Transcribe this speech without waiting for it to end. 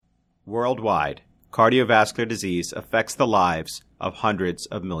Worldwide, cardiovascular disease affects the lives of hundreds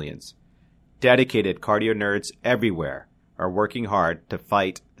of millions. Dedicated cardio nerds everywhere are working hard to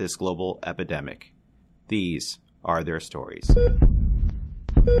fight this global epidemic. These are their stories.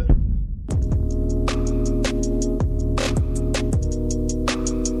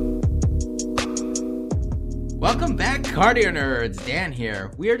 Welcome back, cardio nerds. Dan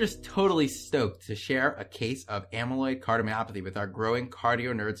here. We are just totally stoked to share a case of amyloid cardiomyopathy with our growing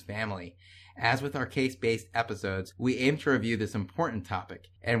cardio nerds family. As with our case-based episodes, we aim to review this important topic,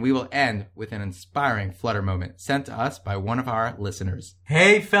 and we will end with an inspiring Flutter moment sent to us by one of our listeners.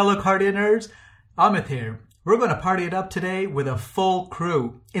 Hey, fellow cardio nerds. Amit here. We're going to party it up today with a full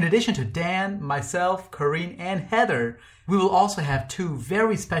crew. In addition to Dan, myself, Corinne, and Heather, we will also have two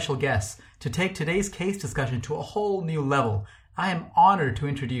very special guests to take today's case discussion to a whole new level. I am honored to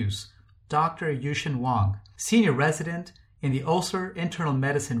introduce Dr. Yushin Wang, senior resident in the Ulcer Internal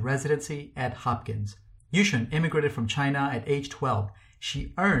Medicine Residency at Hopkins. Yushin immigrated from China at age 12.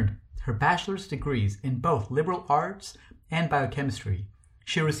 She earned her bachelor's degrees in both liberal arts and biochemistry.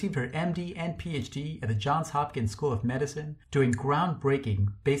 She received her MD and PhD at the Johns Hopkins School of Medicine, doing groundbreaking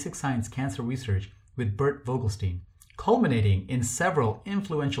basic science cancer research with Bert Vogelstein, culminating in several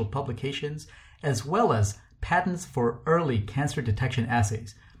influential publications as well as patents for early cancer detection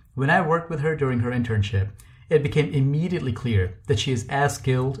assays. When I worked with her during her internship, it became immediately clear that she is as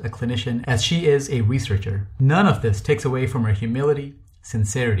skilled a clinician as she is a researcher. None of this takes away from her humility,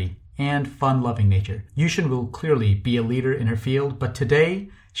 sincerity, and fun-loving nature. Yushin will clearly be a leader in her field, but today,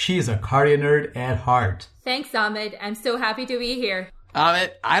 she is a cardio nerd at heart. Thanks, Amit. I'm so happy to be here.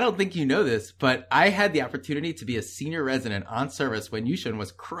 Amit, I don't think you know this, but I had the opportunity to be a senior resident on service when Yushin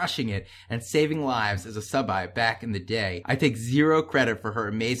was crushing it and saving lives as a sub-I back in the day. I take zero credit for her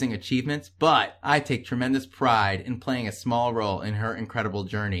amazing achievements, but I take tremendous pride in playing a small role in her incredible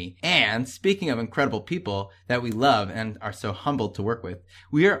journey. And speaking of incredible people that we love and are so humbled to work with,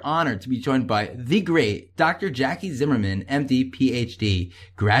 we are honored to be joined by the great Dr. Jackie Zimmerman, MD, PhD,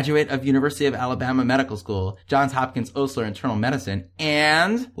 graduate of University of Alabama Medical School, Johns Hopkins Osler Internal Medicine,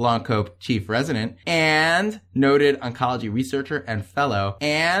 and Long Cove chief resident, and noted oncology researcher and fellow,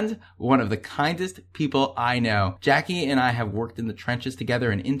 and one of the kindest people I know. Jackie and I have worked in the trenches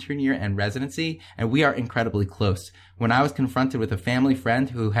together in intern year and residency, and we are incredibly close. When I was confronted with a family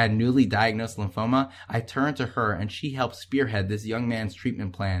friend who had newly diagnosed lymphoma, I turned to her and she helped spearhead this young man's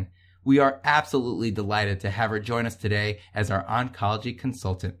treatment plan. We are absolutely delighted to have her join us today as our oncology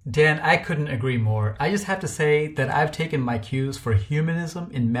consultant. Dan, I couldn't agree more. I just have to say that I've taken my cues for humanism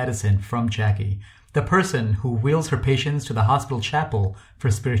in medicine from Jackie, the person who wheels her patients to the hospital chapel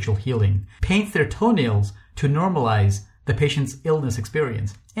for spiritual healing, paints their toenails to normalize the patient's illness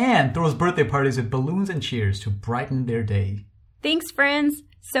experience, and throws birthday parties with balloons and cheers to brighten their day. Thanks, friends.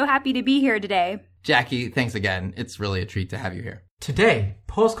 So happy to be here today. Jackie, thanks again. It's really a treat to have you here. Today,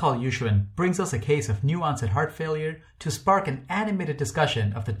 Post-Call Yushin brings us a case of new-onset heart failure to spark an animated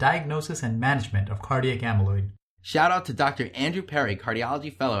discussion of the diagnosis and management of cardiac amyloid. Shout out to Dr. Andrew Perry,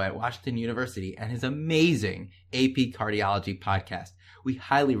 cardiology fellow at Washington University, and his amazing AP Cardiology podcast. We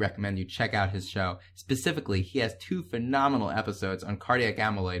highly recommend you check out his show. Specifically, he has two phenomenal episodes on cardiac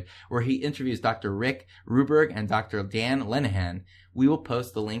amyloid where he interviews Dr. Rick Ruberg and Dr. Dan Lenehan. We will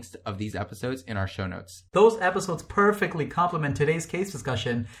post the links of these episodes in our show notes. Those episodes perfectly complement today's case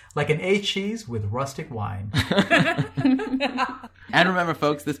discussion like an aged cheese with rustic wine. And remember,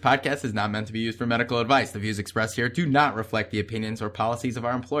 folks, this podcast is not meant to be used for medical advice. The views expressed here do not reflect the opinions or policies of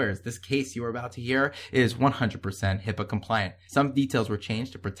our employers. This case you are about to hear is 100% HIPAA compliant. Some details were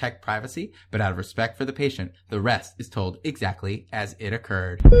changed to protect privacy, but out of respect for the patient, the rest is told exactly as it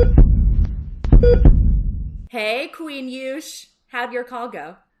occurred. Hey, Queen Yush. How'd your call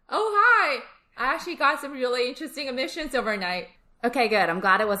go? Oh, hi. I actually got some really interesting admissions overnight. Okay, good. I'm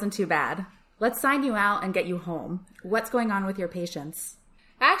glad it wasn't too bad. Let's sign you out and get you home. What's going on with your patients?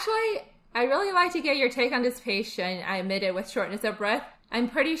 Actually, I'd really like to get your take on this patient I admitted with shortness of breath. I'm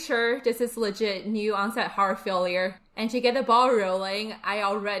pretty sure this is legit new onset heart failure. And to get the ball rolling, I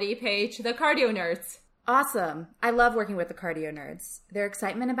already paged the cardio nerds. Awesome. I love working with the cardio nerds. Their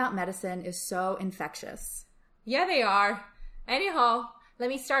excitement about medicine is so infectious. Yeah, they are. Anyhow, let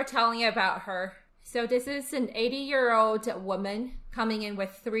me start telling you about her. So this is an 80-year-old woman coming in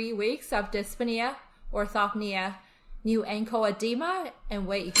with 3 weeks of dyspnea, orthopnea, new ankle edema, and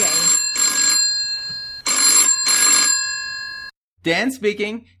weight gain. Dan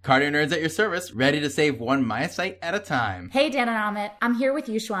speaking, cardio nerds at your service, ready to save one myocyte at a time. Hey, Dan and Amit. I'm here with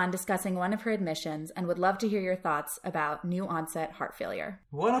Yushwan discussing one of her admissions and would love to hear your thoughts about new onset heart failure.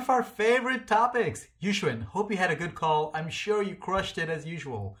 One of our favorite topics. Yushwan, hope you had a good call. I'm sure you crushed it as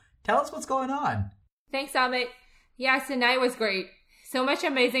usual. Tell us what's going on. Thanks, Amit. Yes, tonight was great. So much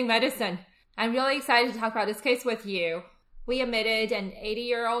amazing medicine. I'm really excited to talk about this case with you. We admitted an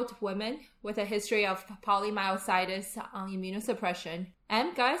 80-year-old woman with a history of polymyositis on immunosuppression,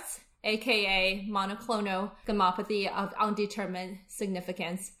 MGUS, aka monoclonal gammopathy of undetermined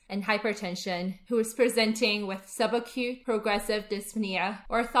significance, and hypertension, who is presenting with subacute progressive dyspnea,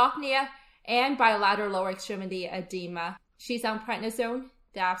 orthopnea, and bilateral lower extremity edema. She's on prednisone,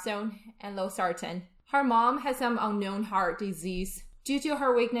 dapsone, and losartan. Her mom has some unknown heart disease. Due to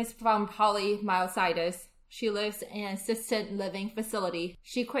her weakness from polymyositis, she lives in an assisted living facility.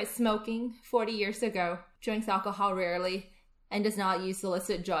 She quit smoking 40 years ago, drinks alcohol rarely, and does not use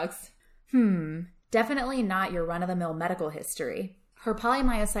illicit drugs. Definitely not your run-of-the-mill medical history. Her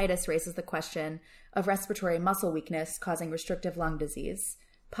polymyositis raises the question of respiratory muscle weakness causing restrictive lung disease,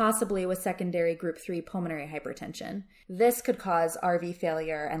 possibly with secondary group 3 pulmonary hypertension. This could cause RV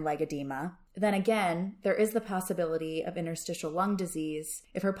failure and leg edema. Then again, there is the possibility of interstitial lung disease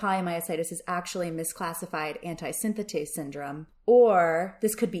if her polymyositis is actually misclassified antisynthetase syndrome, or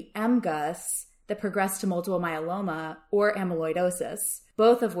this could be MGUS that progressed to multiple myeloma or amyloidosis,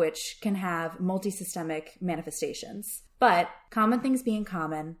 both of which can have multisystemic manifestations. But common things being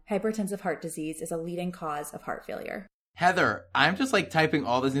common, hypertensive heart disease is a leading cause of heart failure. Heather, I'm just typing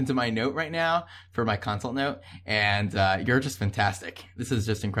all this into my note right now for my consult note, and you're just fantastic. This is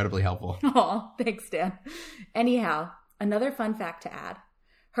just incredibly helpful. Oh, thanks, Dan. Anyhow, another fun fact to add.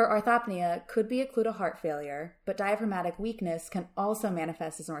 Her orthopnea could be a clue to heart failure, but diaphragmatic weakness can also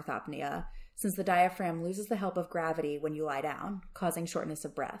manifest as orthopnea, since the diaphragm loses the help of gravity when you lie down, causing shortness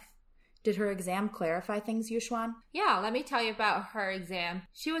of breath. Did her exam clarify things, Yuxuan? Yeah, let me tell you about her exam.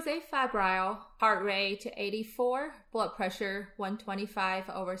 She was afebrile, heart rate 84, blood pressure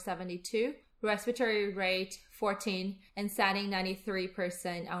 125/72, respiratory rate 14, and sitting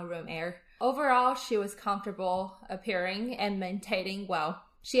 93% on room air. Overall, she was comfortable appearing and maintaining well.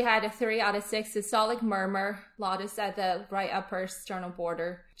 She had a 3 out of 6 systolic murmur, lotus at the right upper sternal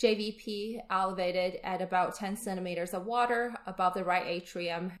border, JVP elevated at about 10 centimeters of water above the right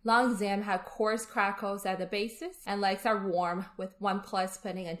atrium. Lung exam had coarse crackles at the basis, and legs are warm with 1+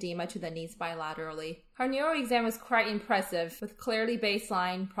 splitting edema to the knees bilaterally. Her neuro exam was quite impressive, with clearly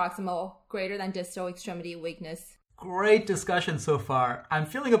baseline proximal greater than distal extremity weakness. Great discussion so far. I'm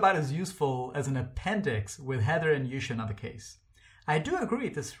feeling about as useful as an appendix with Heather and Yushin on the case. I do agree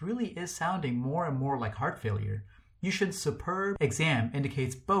this really is sounding more and more like heart failure. Yushin's superb exam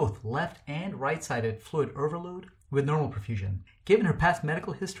indicates both left and right-sided fluid overload with normal perfusion. Given her past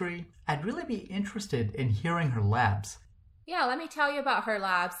medical history, I'd really be interested in hearing her labs. Yeah, let me tell you about her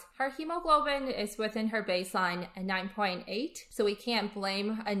labs. Her hemoglobin is within her baseline at 9.8, so we can't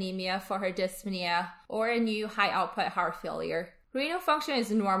blame anemia for her dyspnea or a new high-output heart failure. Renal function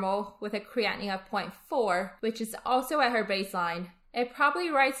is normal with a creatinine of 0.4, which is also at her baseline. It probably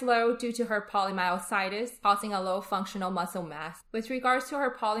writes low due to her polymyositis, causing a low functional muscle mass. With regards to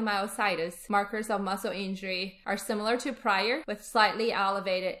her polymyositis, markers of muscle injury are similar to prior, with slightly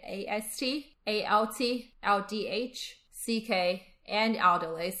elevated AST, ALT, LDH, CK, and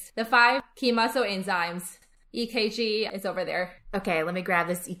aldolase. The 5 key muscle enzymes. EKG is over there. Okay, let me grab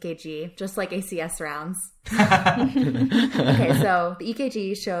this EKG, just like ACS rounds. Okay, so the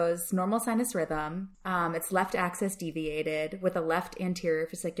EKG shows normal sinus rhythm. It's left axis deviated with a left anterior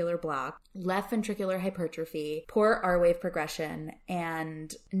fascicular block, left ventricular hypertrophy, poor R-wave progression,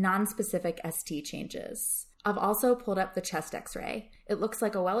 and non-specific ST changes. I've also pulled up the chest x-ray. It looks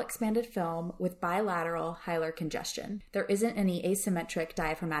like a well-expanded film with bilateral hilar congestion. There isn't any asymmetric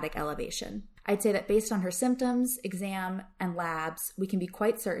diaphragmatic elevation. I'd say that based on her symptoms, exam, and labs, we can be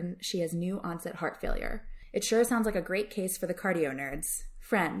quite certain she has new onset heart failure. It sure sounds like a great case for the cardio nerds.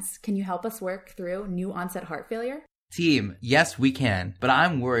 Friends, can you help us work through new onset heart failure? Team, yes, we can, but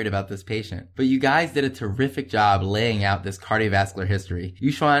I'm worried about this patient. But you guys did a terrific job laying out this cardiovascular history.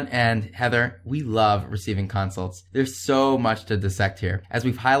 Yuxuan and Heather, we love receiving consults. There's so much to dissect here. As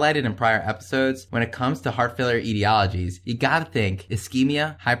we've highlighted in prior episodes, when it comes to heart failure etiologies, you gotta think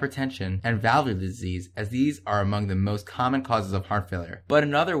ischemia, hypertension, and valvular disease, as these are among the most common causes of heart failure. But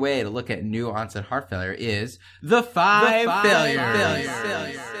another way to look at new onset heart failure is the five failures.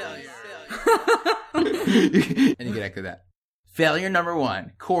 And you can echo that. Failure number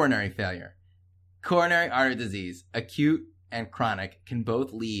 1, coronary failure. Coronary artery disease, acute and chronic, can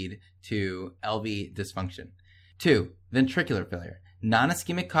both lead to LV dysfunction. 2, ventricular failure.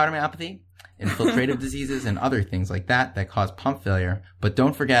 Non-ischemic cardiomyopathy, infiltrative diseases, and other things like that cause pump failure. But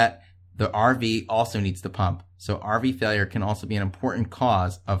don't forget, the RV also needs to pump. So RV failure can also be an important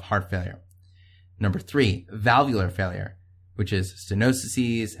cause of heart failure. Number 3, valvular failure, which is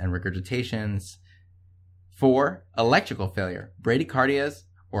stenoses and regurgitations. 4, electrical failure, bradycardias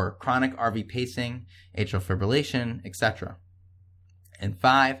or chronic RV pacing, atrial fibrillation, etc. And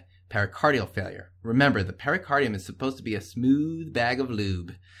 5, pericardial failure. Remember, the pericardium is supposed to be a smooth bag of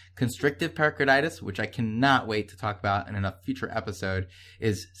lube. Constrictive pericarditis, which I cannot wait to talk about in a future episode,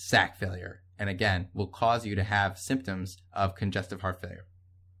 is sac failure, and again, will cause you to have symptoms of congestive heart failure.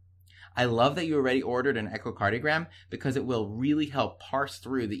 I love that you already ordered an echocardiogram because it will really help parse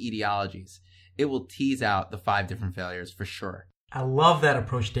through the etiologies. It will tease out the 5 different failures for sure. I love that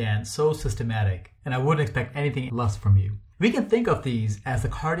approach, Dan. So systematic, and I wouldn't expect anything less from you. We can think of these as the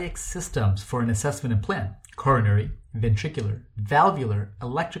cardiac systems for an assessment and plan: coronary, ventricular, valvular,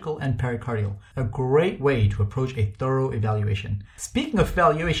 electrical, and pericardial. A great way to approach a thorough evaluation. Speaking of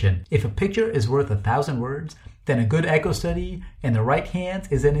evaluation, if a picture is worth 1,000 words, then a good echo study in the right hands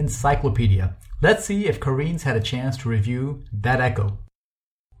is an encyclopedia. Let's see if Corinne's had a chance to review that echo.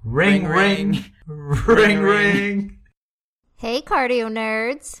 Ring, ring, ring, ring. Hey, cardio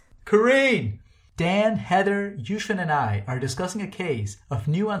nerds. Corinne! Dan, Heather, Yushin, and I are discussing a case of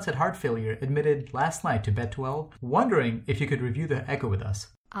new onset heart failure admitted last night to Bed 12, wondering if you could review the echo with us.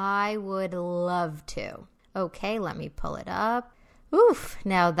 I would love to. Okay, let me pull it up. Oof,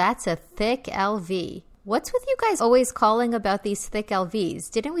 now that's a thick LV. What's with you guys always calling about these thick LVs?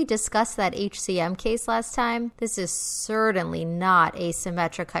 Didn't we discuss that HCM case last time? This is certainly not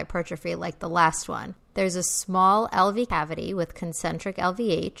asymmetric hypertrophy like the last one. There's a small LV cavity with concentric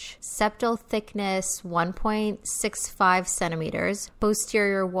LVH, septal thickness 1.65 centimeters,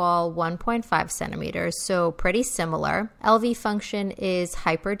 posterior wall 1.5 centimeters, so pretty similar. LV function is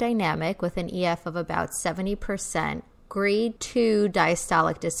hyperdynamic with an EF of about 70%, grade 2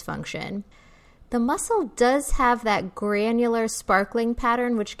 diastolic dysfunction. The muscle does have that granular sparkling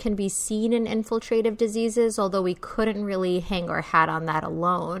pattern, which can be seen in infiltrative diseases, although we couldn't really hang our hat on that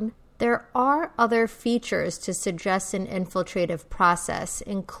alone. There are other features to suggest an infiltrative process,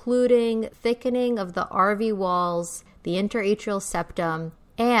 including thickening of the RV walls, the interatrial septum,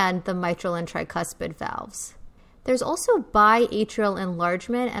 and the mitral and tricuspid valves. There's also biatrial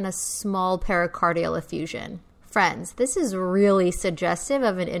enlargement and a small pericardial effusion. Friends, this is really suggestive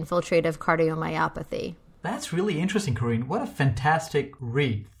of an infiltrative cardiomyopathy. That's really interesting, Corinne. What a fantastic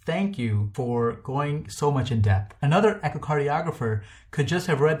read. Thank you for going so much in depth. Another echocardiographer could just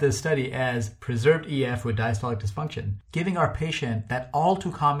have read this study as preserved EF with diastolic dysfunction, giving our patient that all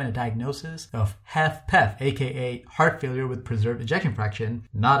too common diagnosis of HFpEF, aka heart failure with preserved ejection fraction,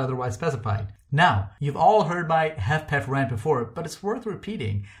 not otherwise specified. Now, you've all heard my HFpEF rant before, but it's worth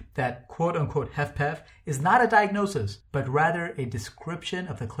repeating that quote-unquote HFpEF is not a diagnosis, but rather a description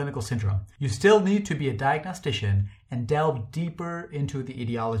of the clinical syndrome. You still need to be a diagnostician and delve deeper into the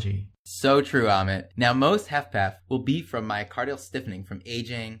etiology. So true, Amit. Now, most HFpEF will be from myocardial stiffening from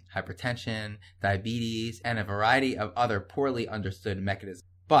aging, hypertension, diabetes, and a variety of other poorly understood mechanisms.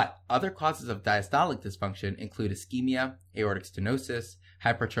 But other causes of diastolic dysfunction include ischemia, aortic stenosis,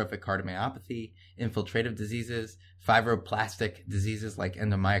 hypertrophic cardiomyopathy, infiltrative diseases, fibroplastic diseases like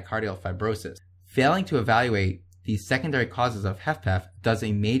endomyocardial fibrosis. Failing to evaluate these secondary causes of HFpEF does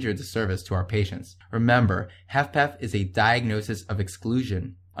a major disservice to our patients. Remember, HFpEF is a diagnosis of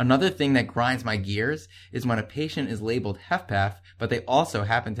exclusion. Another thing that grinds my gears is when a patient is labeled HFpEF, but they also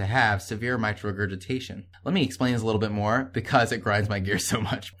happen to have severe mitral regurgitation. Let me explain this a little bit more because it grinds my gears so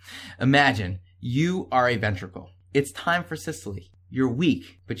much. Imagine you are a ventricle. It's time for systole. You're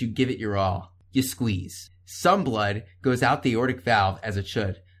weak, but you give it your all. You squeeze. Some blood goes out the aortic valve as it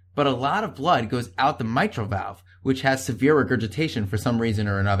should, but a lot of blood goes out the mitral valve, which has severe regurgitation for some reason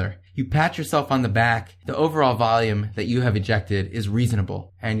or another. You pat yourself on the back. The overall volume that you have ejected is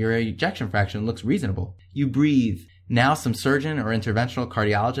reasonable, and your ejection fraction looks reasonable. You breathe. Now some surgeon or interventional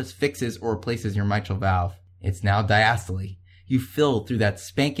cardiologist fixes or replaces your mitral valve. It's now diastole. You fill through that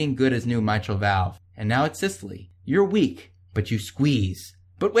spanking good as new mitral valve, and now it's systole. You're weak, but you squeeze.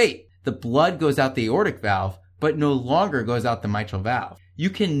 But wait, the blood goes out the aortic valve, but no longer goes out the mitral valve. You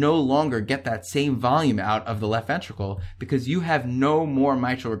can no longer get that same volume out of the left ventricle because you have no more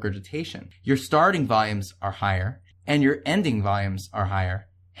mitral regurgitation. Your starting volumes are higher and your ending volumes are higher.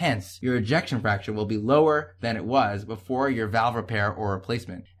 Hence, your ejection fraction will be lower than it was before your valve repair or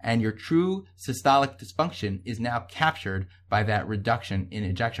replacement. And your true systolic dysfunction is now captured by that reduction in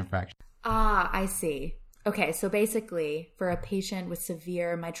ejection fraction. Ah, I see. Okay, so basically, for a patient with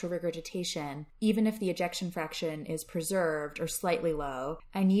severe mitral regurgitation, even if the ejection fraction is preserved or slightly low,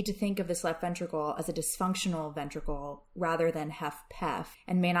 I need to think of this left ventricle as a dysfunctional ventricle rather than HFpEF,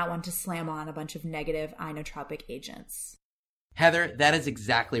 and may not want to slam on a bunch of negative inotropic agents. Heather, that is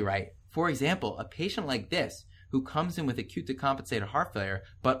exactly right. For example, a patient like this who comes in with acute decompensated heart failure,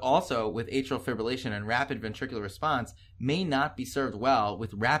 but also with atrial fibrillation and rapid ventricular response, may not be served well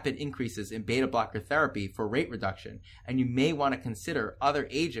with rapid increases in beta blocker therapy for rate reduction, and you may want to consider other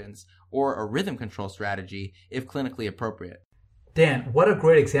agents or a rhythm control strategy if clinically appropriate. Dan, what a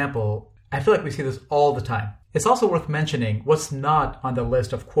great example. I feel like we see this all the time. It's also worth mentioning what's not on the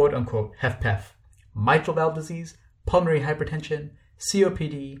list of quote-unquote HFpEF. Mitral valve disease, pulmonary hypertension,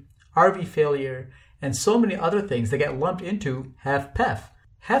 COPD, RV failure, and so many other things that get lumped into HFpEF.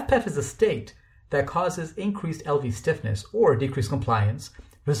 HFpEF is a state that causes increased LV stiffness or decreased compliance,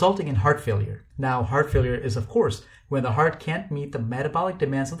 resulting in heart failure. Now, heart failure is, of course, when the heart can't meet the metabolic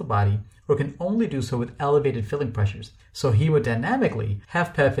demands of the body or can only do so with elevated filling pressures. So hemodynamically,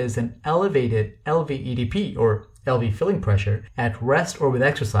 HFpEF is an elevated LV-EDP or LV filling pressure at rest or with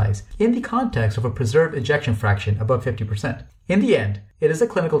exercise in the context of a preserved ejection fraction above 50%. In the end, it is a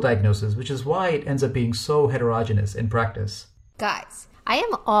clinical diagnosis, which is why it ends up being so heterogeneous in practice. Guys, I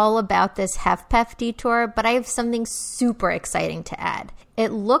am all about this HFpEF detour, but I have something super exciting to add. It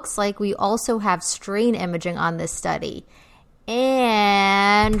looks like we also have strain imaging on this study.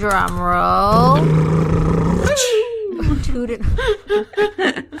 And drum roll.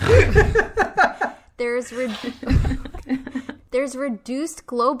 There's reduced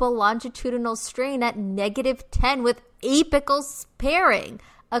global longitudinal strain at -10 with apical sparing,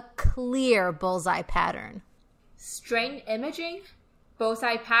 a clear bullseye pattern. Strain imaging?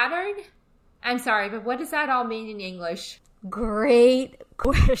 Bullseye pattern? I'm sorry, but what does that all mean in English? Great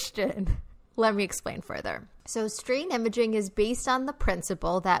question. Let me explain further. So strain imaging is based on the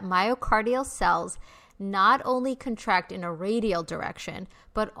principle that myocardial cells not only contract in a radial direction,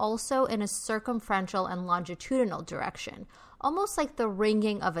 but also in a circumferential and longitudinal direction, almost like the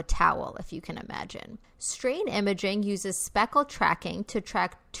wringing of a towel, if you can imagine. Strain imaging uses speckle tracking to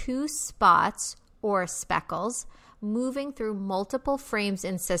track two spots, or speckles, moving through multiple frames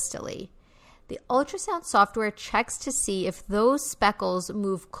in systole. The ultrasound software checks to see if those speckles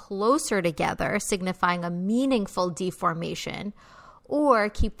move closer together, signifying a meaningful deformation, or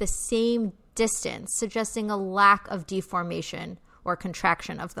keep the same distance, suggesting a lack of deformation or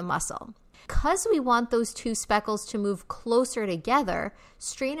contraction of the muscle. Because we want those two speckles to move closer together,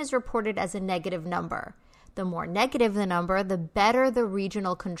 strain is reported as a negative number. The more negative the number, the better the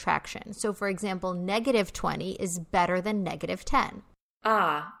regional contraction. So, for example, -20 is better than -10.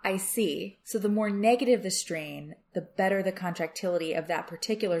 Ah, I see. So the more negative the strain, the better the contractility of that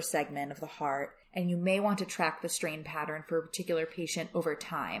particular segment of the heart, and you may want to track the strain pattern for a particular patient over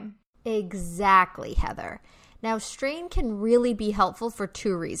time. Exactly, Heather. Now, strain can really be helpful for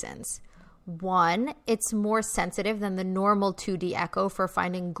two reasons. One, it's more sensitive than the normal 2D echo for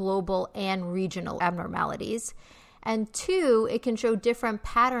finding global and regional abnormalities. And two, it can show different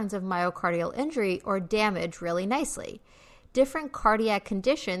patterns of myocardial injury or damage really nicely. Different cardiac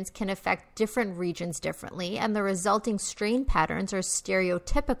conditions can affect different regions differently, and the resulting strain patterns are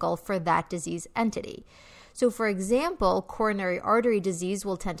stereotypical for that disease entity. So, for example, coronary artery disease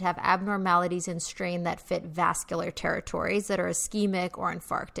will tend to have abnormalities in strain that fit vascular territories that are ischemic or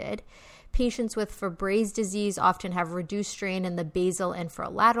infarcted. Patients with Fabry's disease often have reduced strain in the basal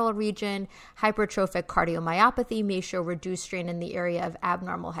infralateral region. Hypertrophic cardiomyopathy may show reduced strain in the area of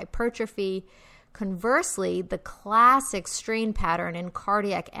abnormal hypertrophy. Conversely, the classic strain pattern in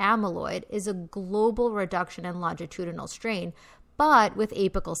cardiac amyloid is a global reduction in longitudinal strain, but with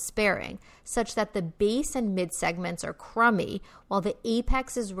apical sparing, such that the base and mid segments are crummy while the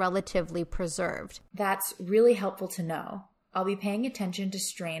apex is relatively preserved. That's really helpful to know. I'll be paying attention to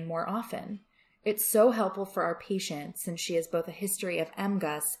strain more often. It's so helpful for our patient since she has both a history of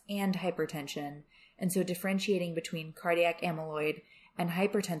MGUS and hypertension, and so differentiating between cardiac amyloid and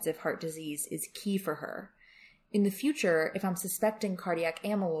hypertensive heart disease is key for her. In the future, if I'm suspecting cardiac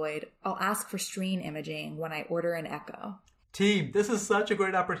amyloid, I'll ask for strain imaging when I order an echo. Team, this is such a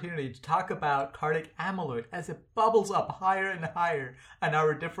great opportunity to talk about cardiac amyloid as it bubbles up higher and higher on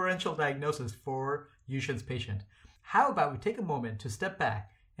our differential diagnosis for Yushin's patient. How about we take a moment to step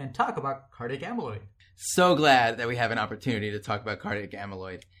back and talk about cardiac amyloid? So glad that we have an opportunity to talk about cardiac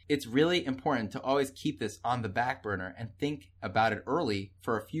amyloid. It's really important to always keep this on the back burner and think about it early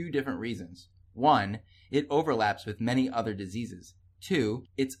for a few different reasons. One, it overlaps with many other diseases. Two,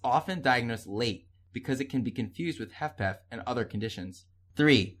 it's often diagnosed late because it can be confused with HFpEF and other conditions.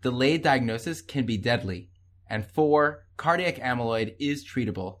 Three, delayed diagnosis can be deadly. And four, cardiac amyloid is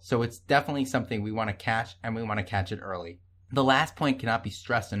treatable, so it's definitely something we want to catch, and we want to catch it early. The last point cannot be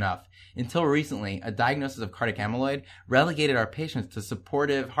stressed enough. Until recently, a diagnosis of cardiac amyloid relegated our patients to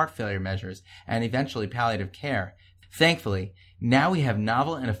supportive heart failure measures and eventually palliative care. Thankfully, now we have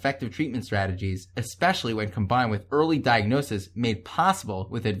novel and effective treatment strategies, especially when combined with early diagnosis made possible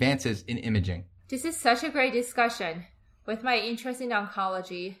with advances in imaging. This is such a great discussion. With my interest in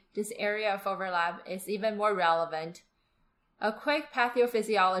oncology, this area of overlap is even more relevant. A quick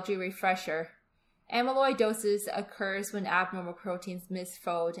pathophysiology refresher. Amyloidosis occurs when abnormal proteins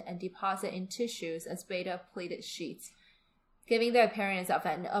misfold and deposit in tissues as beta-pleated sheets, giving the appearance of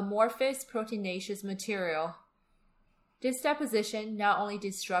an amorphous proteinaceous material. This deposition not only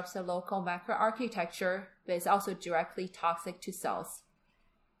disrupts the local macroarchitecture, but is also directly toxic to cells.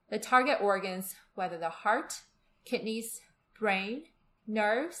 The target organs, whether the heart, kidneys, brain,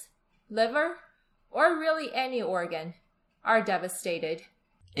 nerves, liver, or really any organ, are devastated.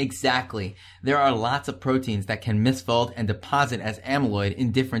 Exactly. There are lots of proteins that can misfold and deposit as amyloid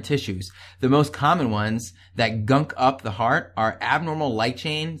in different tissues. The most common ones that gunk up the heart are abnormal light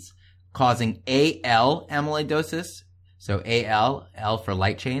chains causing AL amyloidosis, so L for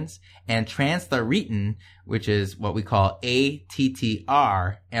light chains, and transthyretin, which is what we call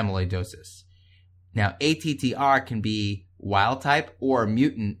ATTR amyloidosis. Now, ATTR can be wild type or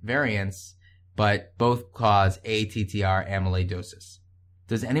mutant variants, but both cause ATTR amyloidosis.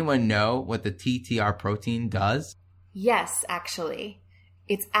 Does anyone know what the TTR protein does? Yes, actually.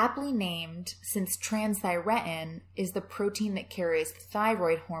 It's aptly named since transthyretin is the protein that carries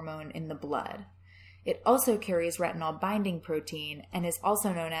thyroid hormone in the blood. It also carries retinol binding protein and is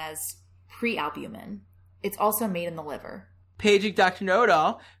also known as prealbumin. It's also made in the liver. Paging Dr.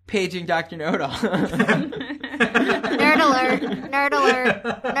 Know-it-all. Paging Dr. Know-it-all. Nerd alert, nerd alert,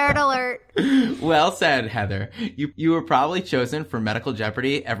 nerd alert. Well said, Heather. You were probably chosen for Medical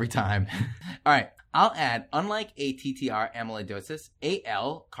Jeopardy every time. All right. I'll add, unlike ATTR amyloidosis,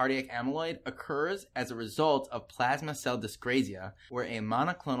 AL, cardiac amyloid, occurs as a result of plasma cell dyscrasia, where a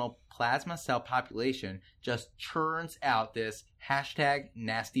monoclonal plasma cell population just churns out this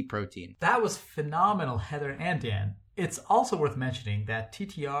 #nasty protein. That was phenomenal, Heather and Dan. It's also worth mentioning that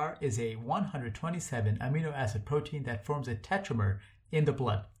TTR is a 127 amino acid protein that forms a tetramer in the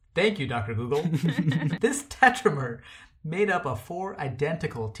blood. Thank you, Dr. Google. This tetramer, made up of 4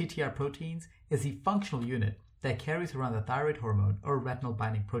 identical TTR proteins, is the functional unit that carries around the thyroid hormone or retinol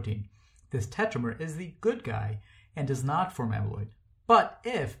binding protein. This tetramer is the good guy and does not form amyloid. But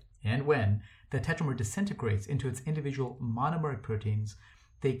if and when the tetramer disintegrates into its individual monomeric proteins,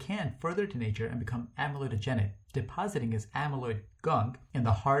 they can further denature and become amyloidogenic, depositing as amyloid gunk in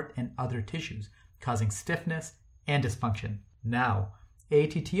the heart and other tissues, causing stiffness and dysfunction. Now,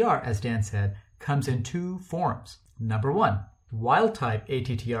 ATTR, as Dan said, comes in 2 forms. Number 1, wild-type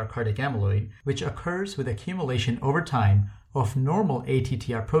ATTR cardiac amyloid, which occurs with accumulation over time of normal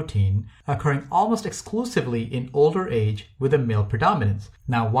ATTR protein, occurring almost exclusively in older age with a male predominance.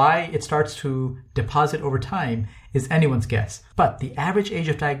 Now, why it starts to deposit over time is anyone's guess, but the average age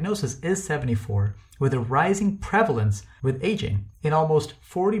of diagnosis is 74, with a rising prevalence with aging in almost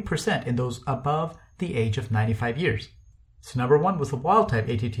 40% in those above the age of 95 years. So number 1 was the wild-type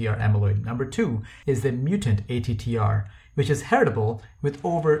ATTR amyloid. Number 2 is the mutant ATTR, which is heritable with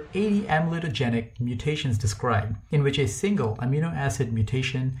over 80 amyloidogenic mutations described, in which a single amino acid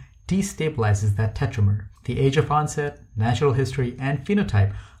mutation destabilizes that tetramer. The age of onset, natural history, and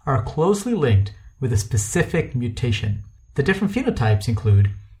phenotype are closely linked with a specific mutation. The different phenotypes include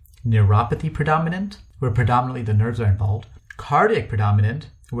neuropathy predominant, where predominantly the nerves are involved, cardiac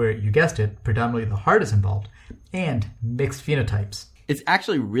predominant, where, you guessed it, predominantly the heart is involved, and mixed phenotypes. It's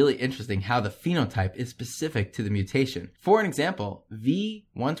actually really interesting how the phenotype is specific to the mutation. For an example,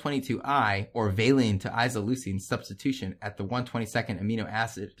 V122I, or valine to isoleucine substitution at the 122nd amino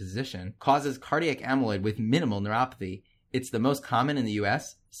acid position, causes cardiac amyloid with minimal neuropathy. It's the most common in the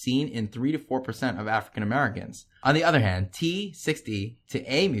US, seen in 3 to 4% of African Americans. On the other hand, T60 to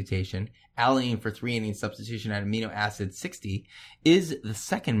A mutation, alanine for threonine substitution at amino acid 60, is the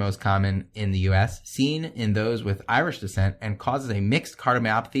second most common in the US, seen in those with Irish descent, and causes a mixed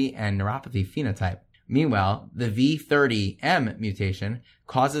cardiomyopathy and neuropathy phenotype. Meanwhile, the V30M mutation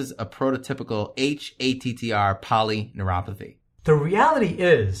causes a prototypical hATTR polyneuropathy. The reality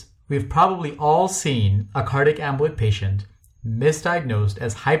is, we've probably all seen a cardiac amyloid patient misdiagnosed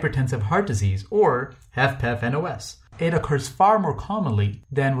as hypertensive heart disease or HFpEF-NOS. It occurs far more commonly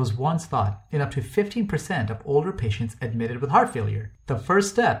than was once thought in up to 15% of older patients admitted with heart failure. The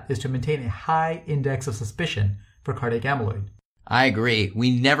first step is to maintain a high index of suspicion for cardiac amyloid. I agree.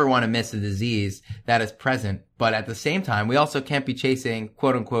 We never want to miss a disease that is present, but at the same time, we also can't be chasing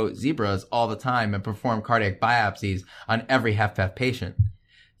quote-unquote zebras all the time and perform cardiac biopsies on every HFpEF patient.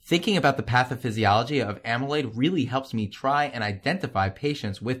 Thinking about the pathophysiology of amyloid really helps me try and identify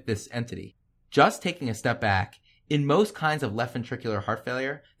patients with this entity. Just taking a step back, In most kinds of left ventricular heart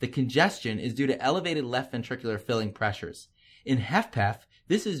failure, the congestion is due to elevated left ventricular filling pressures. In HFpEF,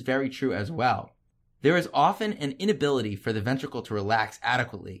 this is very true as well. There is often an inability for the ventricle to relax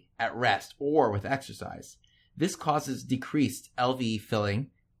adequately at rest or with exercise. This causes decreased LV filling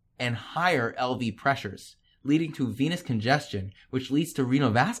and higher LV pressures, leading to venous congestion, which leads to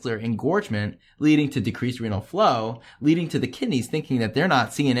renovascular engorgement, leading to decreased renal flow, leading to the kidneys thinking that they're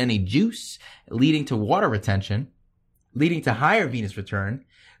not seeing any juice, leading to water retention, leading to higher venous return,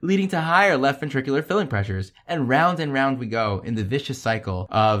 leading to higher left ventricular filling pressures, and round we go in the vicious cycle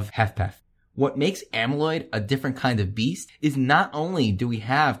of HFpEF. What makes amyloid a different kind of beast is not only do we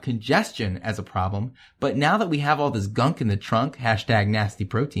have congestion as a problem, but now that we have all this gunk in the trunk, #nasty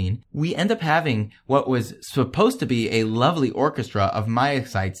protein, we end up having what was supposed to be a lovely orchestra of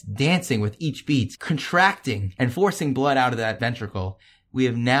myocytes dancing with each beat, contracting and forcing blood out of that ventricle. We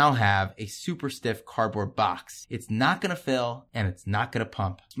now have a super stiff cardboard box. It's not going to fill and it's not going to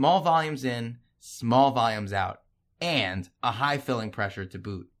pump. Small volumes in, small volumes out, and a high filling pressure to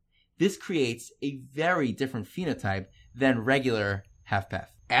boot. This creates a very different phenotype than regular HFpEF.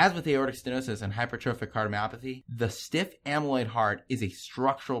 As with aortic stenosis and hypertrophic cardiomyopathy, the stiff amyloid heart is a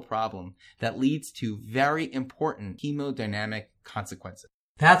structural problem that leads to very important hemodynamic consequences.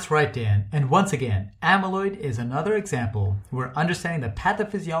 That's right, Dan. And once again, amyloid is another example where understanding the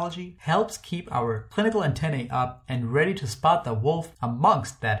pathophysiology helps keep our clinical antennae up and ready to spot the wolf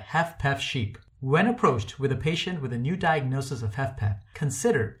amongst that HFpEF sheep. When approached with a patient with a new diagnosis of HFpEF,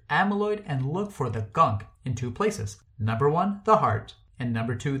 consider amyloid and look for the gunk in two places. Number 1, the heart, and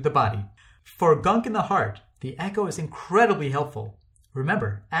number 2, the body. For gunk in the heart, the echo is incredibly helpful.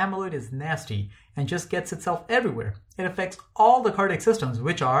 Remember, amyloid is nasty and just gets itself everywhere. It affects all the cardiac systems,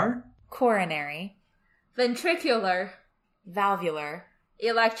 which are coronary, ventricular, valvular,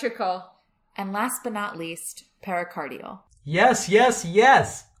 electrical, and last but not least, pericardial.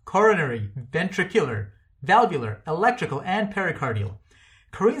 Yes! Coronary, ventricular, valvular, electrical, and pericardial.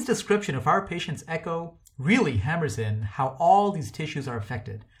 Corinne's description of our patient's echo really hammers in how all these tissues are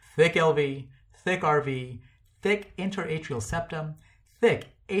affected. Thick LV, thick RV, thick interatrial septum, thick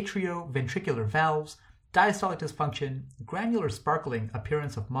atrioventricular valves, diastolic dysfunction, granular sparkling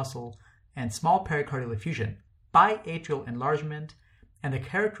appearance of muscle, and small pericardial effusion, biatrial enlargement, and the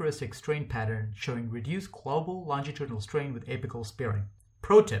characteristic strain pattern showing reduced global longitudinal strain with apical sparing.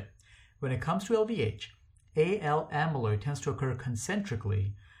 Pro tip, when it comes to LVH, AL amyloid tends to occur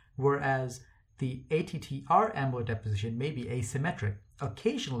concentrically, whereas the ATTR amyloid deposition may be asymmetric,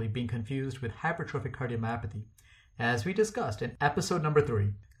 occasionally being confused with hypertrophic cardiomyopathy. As we discussed in episode number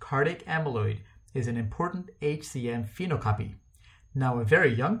 3, cardiac amyloid is an important HCM phenocopy. Now, a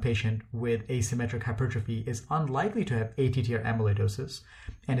very young patient with asymmetric hypertrophy is unlikely to have ATTR amyloidosis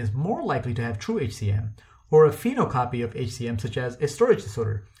and is more likely to have true HCM, or a phenocopy of HCM such as a storage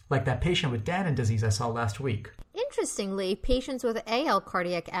disorder, like that patient with Danon disease I saw last week. Interestingly, patients with AL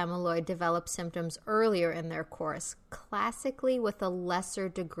cardiac amyloid develop symptoms earlier in their course, classically with a lesser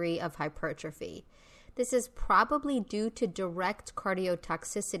degree of hypertrophy. This is probably due to direct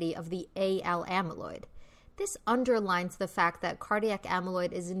cardiotoxicity of the AL amyloid. This underlines the fact that cardiac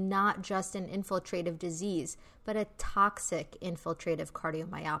amyloid is not just an infiltrative disease, but a toxic infiltrative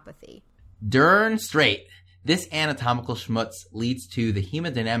cardiomyopathy. Darn straight. This anatomical schmutz leads to the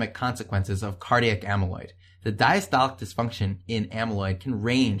hemodynamic consequences of cardiac amyloid. The diastolic dysfunction in amyloid can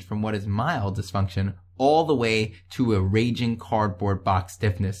range from what is mild dysfunction all the way to a raging cardboard box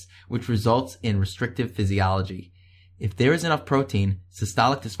stiffness, which results in restrictive physiology. If there is enough protein,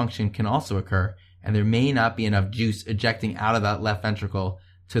 systolic dysfunction can also occur, and there may not be enough juice ejecting out of that left ventricle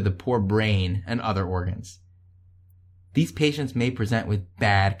to the poor brain and other organs. These patients may present with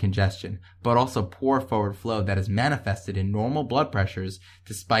bad congestion, but also poor forward flow that is manifested in normal blood pressures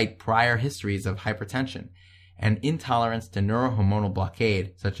despite prior histories of hypertension, and intolerance to neurohormonal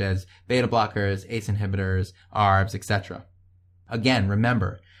blockade, such as beta blockers, ACE inhibitors, ARBs, etc. Again,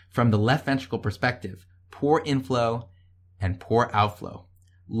 remember, from the left ventricle perspective, poor inflow and poor outflow.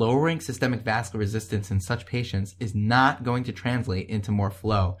 Lowering systemic vascular resistance in such patients is not going to translate into more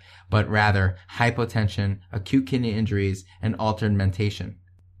flow, but rather hypotension, acute kidney injuries, and altered mentation.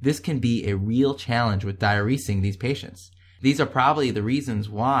 This can be a real challenge with diuresing these patients. These are probably the reasons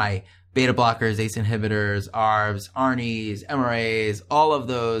why beta blockers, ACE inhibitors, ARBs, ARNIs, MRAs, all of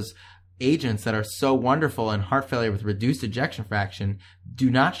those agents that are so wonderful in heart failure with reduced ejection fraction do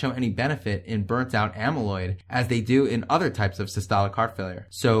not show any benefit in burnt out amyloid as they do in other types of systolic heart failure.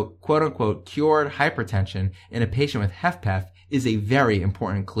 So, quote unquote, cured hypertension in a patient with HFpEF is a very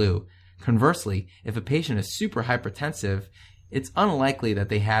important clue. Conversely, if a patient is super hypertensive, it's unlikely that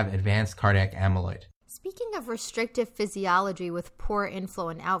they have advanced cardiac amyloid. speaking of restrictive physiology with poor inflow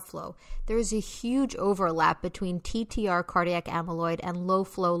and outflow, there is a huge overlap between TTR cardiac amyloid and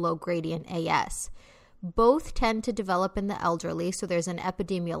low-flow, low-gradient AS. Both tend to develop in the elderly, so there's an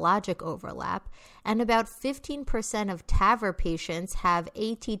epidemiologic overlap, and about 15% of TAVR patients have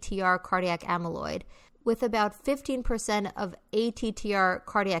ATTR cardiac amyloid, with about 15% of ATTR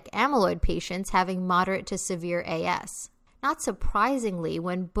cardiac amyloid patients having moderate to severe AS. Not surprisingly,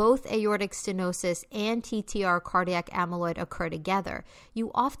 when both aortic stenosis and TTR cardiac amyloid occur together,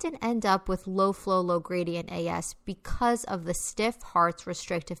 you often end up with low-flow, low-gradient AS because of the stiff heart's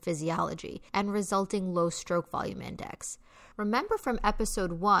restrictive physiology and resulting low stroke volume index. Remember from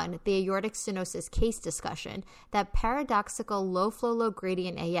episode 1, the aortic stenosis case discussion, that paradoxical low-flow,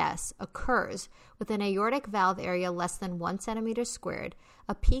 low-gradient AS occurs with an aortic valve area less than 1 centimeter squared,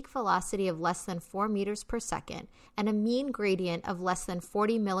 a peak velocity of less than 4 meters per second, and a mean gradient of less than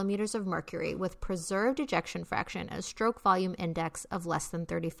 40 millimeters of mercury with preserved ejection fraction and a stroke volume index of less than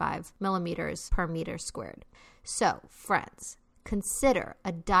 35 millimeters per meter squared. So, friends, consider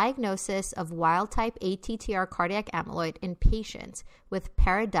a diagnosis of wild-type ATTR cardiac amyloid in patients with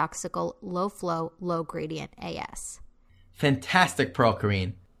paradoxical low-flow, low-gradient AS. Fantastic, Pearl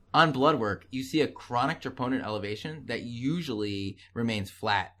Corrine. On blood work, you see a chronic troponin elevation that usually remains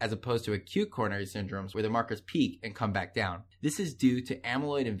flat, as opposed to acute coronary syndromes where the markers peak and come back down. This is due to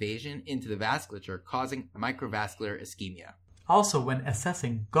amyloid invasion into the vasculature, causing microvascular ischemia. Also, when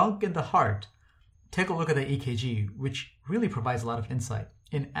assessing gunk in the heart, take a look at the EKG, which really provides a lot of insight.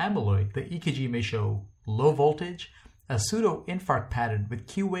 In amyloid, the EKG may show low voltage, a pseudo-infarct pattern with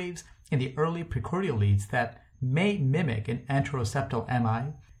Q waves in the early precordial leads that may mimic an anteroseptal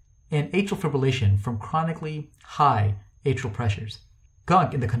MI, and atrial fibrillation from chronically high atrial pressures.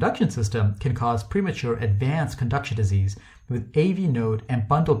 Gunk in the conduction system can cause premature advanced conduction disease with AV node and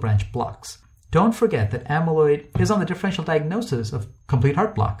bundle branch blocks. Don't forget that amyloid is on the differential diagnosis of complete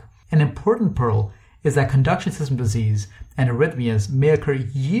heart block. An important pearl is that conduction system disease and arrhythmias may occur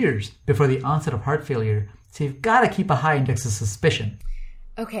years before the onset of heart failure, so you've got to keep a high index of suspicion.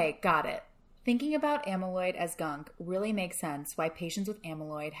 Okay, got it. Thinking about amyloid as gunk really makes sense why patients with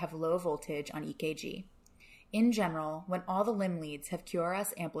amyloid have low voltage on EKG. In general, when all the limb leads have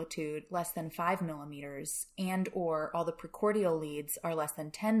QRS amplitude less than 5 millimeters and or all the precordial leads are less than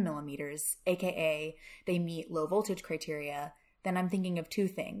 10 millimeters, aka they meet low voltage criteria, then I'm thinking of two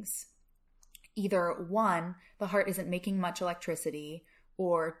things. Either 1, the heart isn't making much electricity,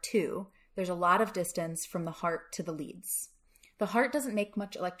 or 2, there's a lot of distance from the heart to the leads. The heart doesn't make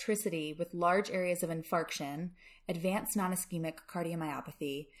much electricity with large areas of infarction, advanced non-ischemic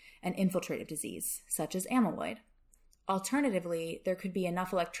cardiomyopathy, and infiltrative disease, such as amyloid. Alternatively, there could be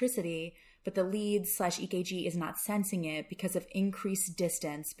enough electricity, but the leads/EKG is not sensing it because of increased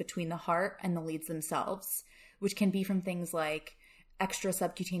distance between the heart and the leads themselves, which can be from things like extra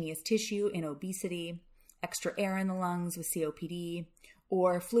subcutaneous tissue in obesity, extra air in the lungs with COPD,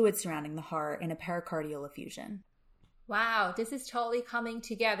 or fluid surrounding the heart in a pericardial effusion. Wow, this is totally coming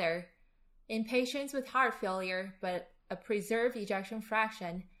together. In patients with heart failure, but a preserved ejection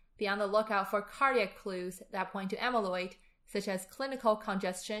fraction, be on the lookout for cardiac clues that point to amyloid, such as clinical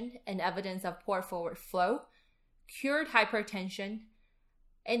congestion and evidence of poor forward flow, cured hypertension,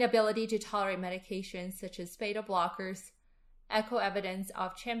 inability to tolerate medications such as beta blockers, echo evidence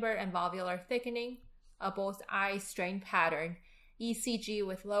of chamber and valvular thickening, a both eye strain pattern, ECG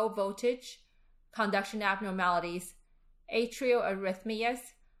with low voltage, conduction abnormalities, atrial arrhythmias,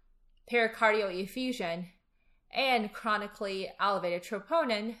 pericardial effusion, and chronically elevated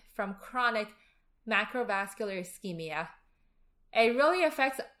troponin from chronic macrovascular ischemia. It really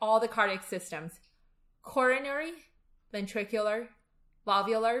affects all the cardiac systems: coronary, ventricular,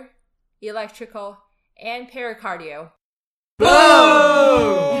 valvular, electrical, and pericardial.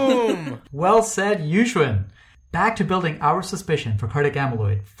 Boom! Well said, Yuxuan. Back to building our suspicion for cardiac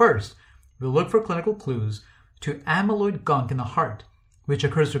amyloid. First, we'll look for clinical clues to amyloid gunk in the heart, which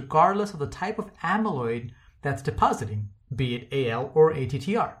occurs regardless of the type of amyloid that's depositing, be it AL or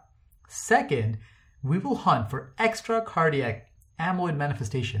ATTR. Second, we will hunt for extracardiac amyloid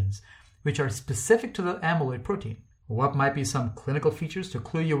manifestations, which are specific to the amyloid protein. What might be some clinical features to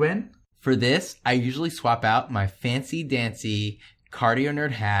clue you in? For this, I usually swap out my fancy-dancy cardio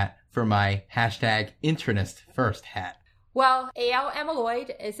nerd hat for my #internist first hat. Well, AL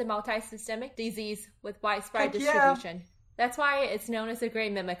amyloid is a multisystemic disease with widespread distribution. That's why it's known as a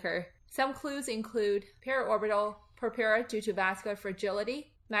great mimicker. Some clues include periorbital purpura due to vascular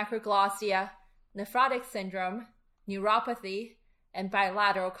fragility, macroglossia, nephrotic syndrome, neuropathy, and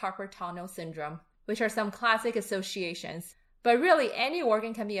bilateral carpal tunnel syndrome, which are some classic associations. But really, any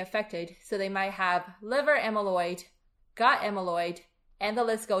organ can be affected, so they might have liver amyloid, gut amyloid, and the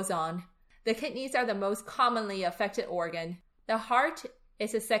list goes on. The kidneys are the most commonly affected organ. The heart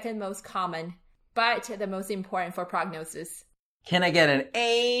is the second most common, but the most important for prognosis. Can I get an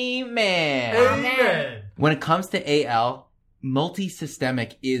amen? Amen. When it comes to AL,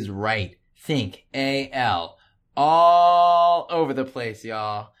 multisystemic is right. Think AL. All over the place,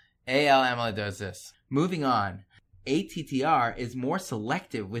 y'all. AL amyloidosis. Moving on. ATTR is more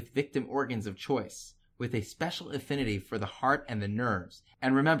selective with victim organs of choice, with a special affinity for the heart and the nerves.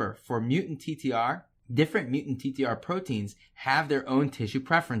 And remember, for mutant TTR, different mutant TTR proteins have their own tissue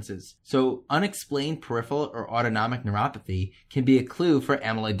preferences. So unexplained peripheral or autonomic neuropathy can be a clue for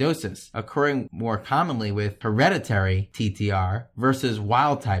amyloidosis, occurring more commonly with hereditary TTR versus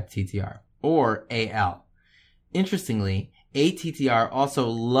wild-type TTR, or AL. Interestingly, ATTR also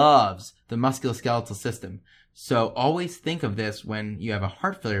loves the musculoskeletal system. So always think of this when you have a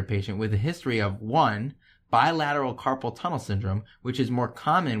heart failure patient with a history of 1, bilateral carpal tunnel syndrome, which is more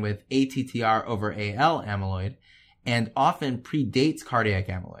common with ATTR over AL amyloid, and often predates cardiac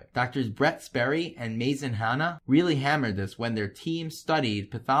amyloid. Doctors Brett Sperry and Mason Hanna really hammered this when their team studied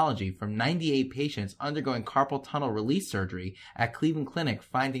pathology from 98 patients undergoing carpal tunnel release surgery at Cleveland Clinic,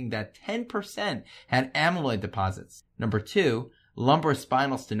 finding that 10% had amyloid deposits. Number 2, lumbar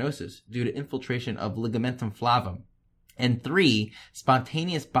spinal stenosis due to infiltration of ligamentum flavum. And 3,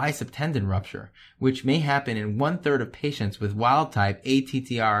 spontaneous bicep tendon rupture, which may happen in 1/3 of patients with wild-type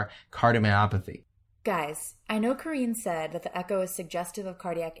ATTR cardiomyopathy. Guys, I know Corinne said that the echo is suggestive of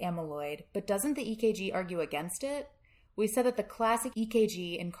cardiac amyloid, but doesn't the EKG argue against it? We said that the classic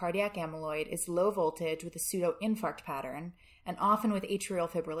EKG in cardiac amyloid is low voltage with a pseudo-infarct pattern, and often with atrial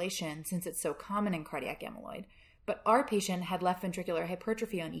fibrillation since it's so common in cardiac amyloid. But our patient had left ventricular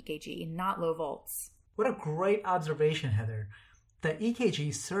hypertrophy on EKG, not low volts. What a great observation, Heather. The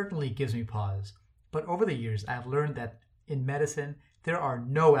EKG certainly gives me pause, but over the years I've learned that in medicine there are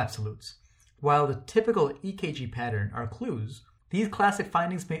no absolutes. While the typical EKG pattern are clues, these classic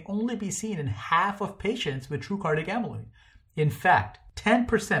findings may only be seen in half of patients with true cardiac amyloid. In fact,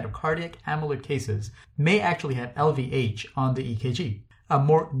 10% of cardiac amyloid cases may actually have LVH on the EKG. A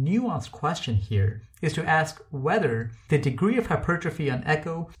more nuanced question here is to ask whether the degree of hypertrophy on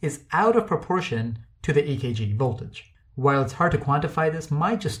echo is out of proportion to the EKG voltage. While it's hard to quantify this,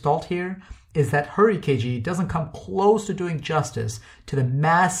 my gestalt here is that her EKG doesn't come close to doing justice to the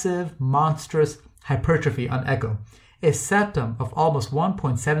massive, monstrous hypertrophy on echo. A septum of almost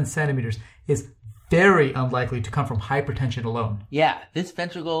 1.7 centimeters is very unlikely to come from hypertension alone. Yeah, this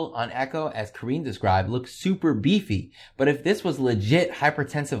ventricle on echo, as Corinne described, looks super beefy. But if this was legit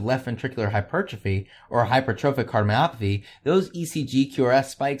hypertensive left ventricular hypertrophy or hypertrophic cardiomyopathy, those ECG QRS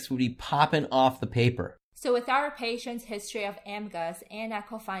spikes would be popping off the paper. So with our patient's history of AMGAS and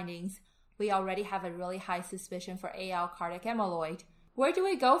echo findings, we already have a really high suspicion for AL cardiac amyloid. Where do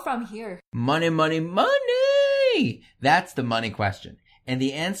we go from here? Money, money, money! That's the money question. And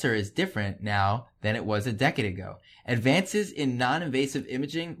the answer is different now than it was a decade ago. Advances in non-invasive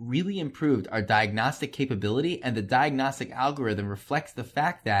imaging really improved our diagnostic capability, and the diagnostic algorithm reflects the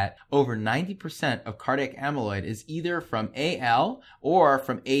fact that over 90% of cardiac amyloid is either from AL or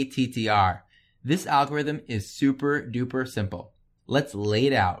from ATTR. This algorithm is super duper simple. Let's lay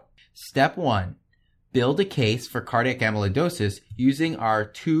it out. Step 1. Build a case for cardiac amyloidosis using our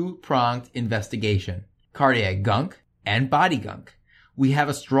two-pronged investigation, cardiac gunk and body gunk. We have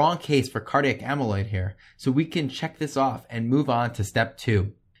a strong case for cardiac amyloid here, so we can check this off and move on to step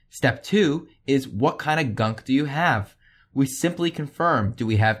 2. Step 2 is, what kind of gunk do you have? We simply confirm, do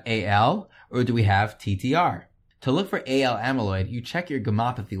we have AL or do we have TTR? To look for AL amyloid, you check your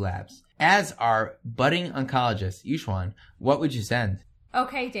gammopathy labs. As our budding oncologist, Yuxuan, what would you send?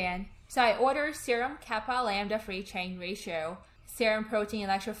 Okay, Dan. So I ordered serum kappa lambda free chain ratio, serum protein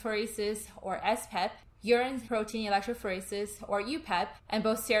electrophoresis or SPEP, urine protein electrophoresis or UPEP, and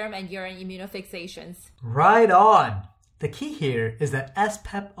both serum and urine immunofixations. Right on! The key here is that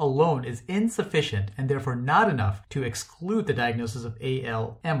SPEP alone is insufficient and therefore not enough to exclude the diagnosis of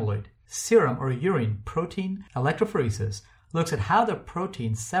AL amyloid. Serum or urine protein electrophoresis looks at how the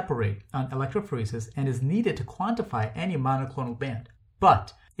proteins separate on electrophoresis and is needed to quantify any monoclonal band.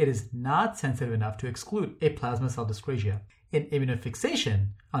 But it is not sensitive enough to exclude a plasma cell dyscrasia. In immunofixation,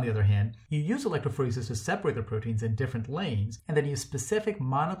 on the other hand, you use electrophoresis to separate the proteins in different lanes and then use specific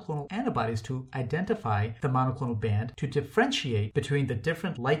monoclonal antibodies to identify the monoclonal band to differentiate between the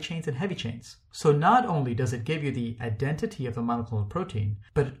different light chains and heavy chains. So not only does it give you the identity of the monoclonal protein,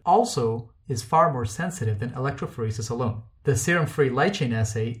 but it also is far more sensitive than electrophoresis alone. The serum-free light chain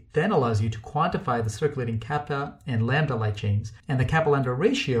assay then allows you to quantify the circulating kappa and lambda light chains, and the kappa-lambda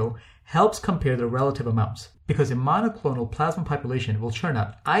ratio helps compare the relative amounts, because a monoclonal plasma population will churn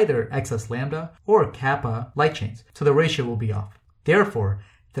out either excess lambda or kappa light chains, so the ratio will be off. Therefore,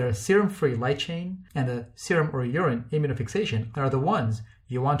 the serum-free light chain and the serum or urine immunofixation are the ones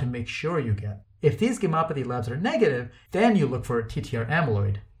you want to make sure you get. If these gammopathy labs are negative, then you look for TTR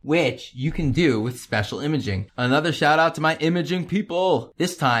amyloid, which you can do with special imaging. Another shout out to my imaging people.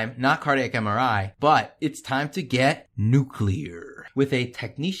 This time, not cardiac MRI, but it's time to get nuclear with a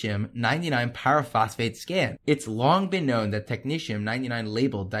technetium-99 pyrophosphate scan. It's long been known that technetium-99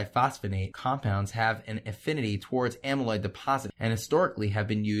 labeled diphosphonate compounds have an affinity towards amyloid deposit and historically have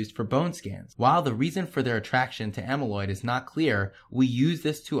been used for bone scans. While the reason for their attraction to amyloid is not clear, we use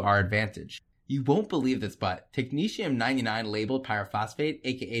this to our advantage. You won't believe this, but technetium-99 labeled pyrophosphate,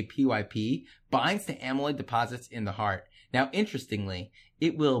 aka PYP, binds to amyloid deposits in the heart. Now, interestingly,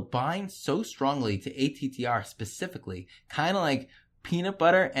 it will bind so strongly to ATTR specifically, kind of like peanut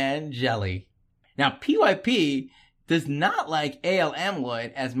butter and jelly. Now, PYP does not like AL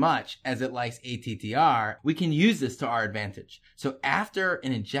amyloid as much as it likes ATTR. We can use this to our advantage. So after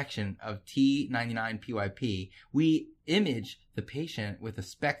an injection of T99PYP, we image the patient with a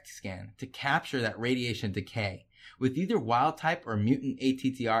SPECT scan to capture that radiation decay. With either wild type or mutant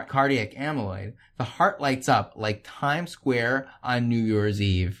ATTR cardiac amyloid, the heart lights up like Times Square on New Year's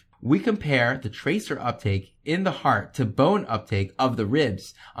Eve. We compare the tracer uptake in the heart to bone uptake of the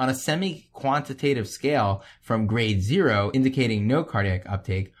ribs on a semi-quantitative scale from grade 0, indicating no cardiac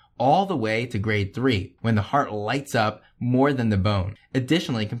uptake, all the way to grade 3, when the heart lights up more than the bone.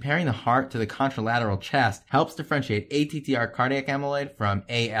 Additionally, comparing the heart to the contralateral chest helps differentiate ATTR cardiac amyloid from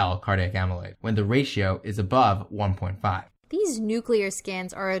AL cardiac amyloid, when the ratio is above 1.5. These nuclear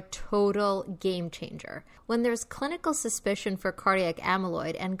scans are a total game changer. When there's clinical suspicion for cardiac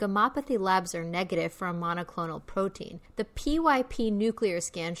amyloid and gammopathy labs are negative for a monoclonal protein, the PYP nuclear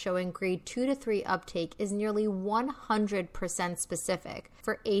scan showing grade 2 to 3 uptake is nearly 100% specific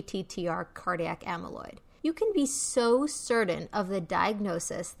for ATTR cardiac amyloid. You can be so certain of the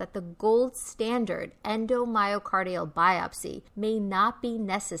diagnosis that the gold standard endomyocardial biopsy may not be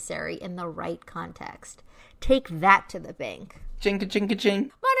necessary in the right context. Take that to the bank. Chinka chinka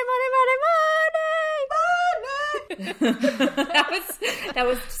ching. Money, money, money, money! That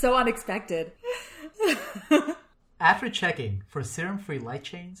was so unexpected. After checking for serum-free light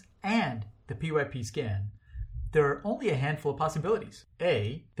chains and the PYP scan, there are only a handful of possibilities.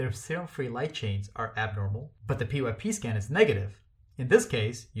 A, their serum-free light chains are abnormal, but the PYP scan is negative. In this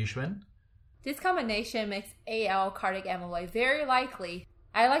case, Yuxuan, This combination makes AL cardiac amyloid very likely.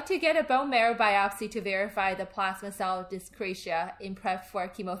 I like to get a bone marrow biopsy to verify the plasma cell dyscrasia in prep for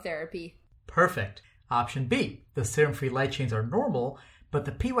chemotherapy. perfect. Option B, the serum-free light chains are normal, but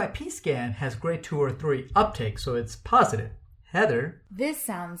the PYP scan has grade 2 or 3 uptake, so it's positive. Heather, This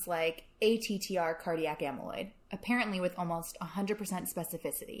sounds like ATTR cardiac amyloid, apparently with almost 100%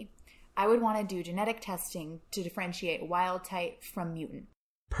 specificity. I would want to do genetic testing to differentiate wild type from mutant.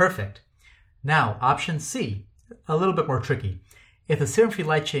 perfect. Now, option C, a little bit more tricky. If the serum-free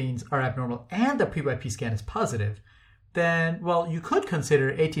light chains are abnormal and the PYP scan is positive, then, well, you could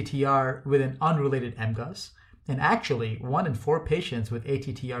consider ATTR with an unrelated MGUS. And actually, 1 in 4 patients with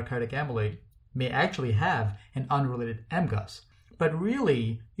ATTR cardiac amyloid may actually have an unrelated MGUS. But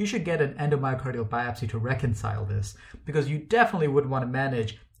really, you should get an endomyocardial biopsy to reconcile this, because you definitely wouldn't want to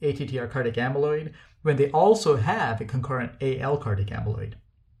manage ATTR cardiac amyloid when they also have a concurrent AL cardiac amyloid.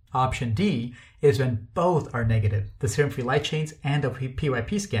 Option D is when both are negative, the serum-free light chains and the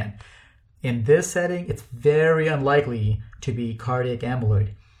PYP scan. In this setting, it's very unlikely to be cardiac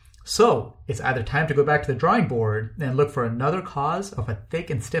amyloid. So, it's either time to go back to the drawing board and look for another cause of a thick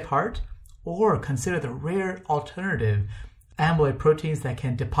and stiff heart, or consider the rare alternative amyloid proteins that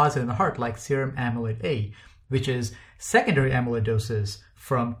can deposit in the heart, like serum amyloid A, which is secondary amyloidosis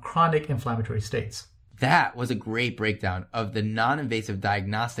from chronic inflammatory states. That was a great breakdown of the non-invasive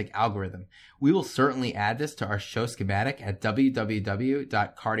diagnostic algorithm. We will certainly add this to our show schematic at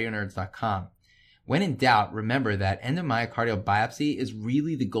www.cardionerds.com. When in doubt, remember that endomyocardial biopsy is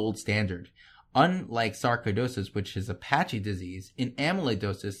really the gold standard. Unlike sarcoidosis, which is a patchy disease, in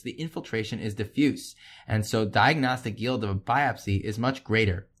amyloidosis, the infiltration is diffuse, and so diagnostic yield of a biopsy is much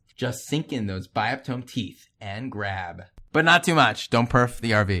greater. Just sink in those bioptome teeth and grab. But not too much. Don't perf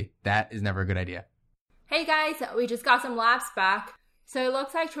the RV. That is never a good idea. Hey guys, we just got some labs back. So it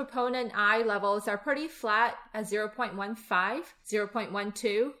looks like troponin I levels are pretty flat at 0.15,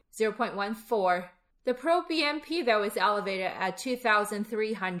 0.12, 0.14. The pro-BNP though is elevated at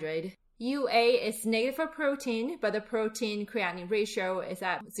 2,300. UA is negative for protein, but the protein creatinine ratio is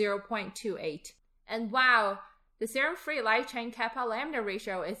at 0.28. And wow, the serum free light chain kappa lambda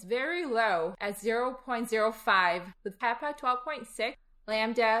ratio is very low at 0.05 with kappa 12.6,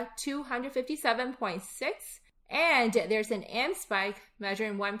 lambda 257.6, and there's an M spike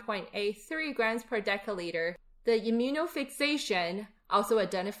measuring 1.83 grams per deciliter. The immunofixation also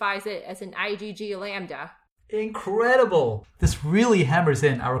identifies it as an IgG lambda. Incredible! This really hammers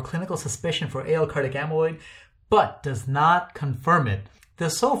in our clinical suspicion for AL cardiac amyloid, but does not confirm it.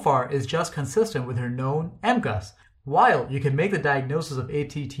 This so far is just consistent with her known MGUS. While you can make the diagnosis of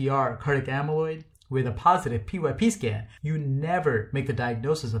ATTR cardiac amyloid with a positive PYP scan, you never make the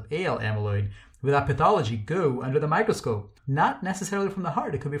diagnosis of AL amyloid without pathology go under the microscope. Not necessarily from the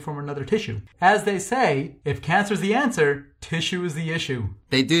heart, it could be from another tissue. As they say, if cancer is the answer, tissue is the issue.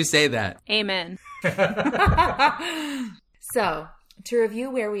 They do say that. Amen. So, to review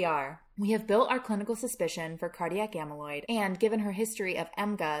where we are, we have built our clinical suspicion for cardiac amyloid, and given her history of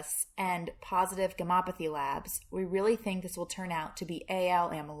MGUS and positive gammopathy labs, we really think this will turn out to be AL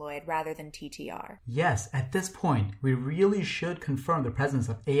amyloid rather than TTR. Yes, at this point, we really should confirm the presence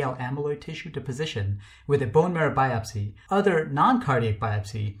of AL amyloid tissue deposition with a bone marrow biopsy, other non-cardiac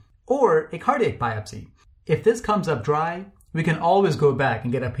biopsy, or a cardiac biopsy. If this comes up dry, we can always go back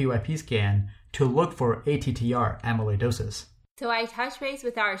and get a PYP scan to look for ATTR amyloidosis. So I touched base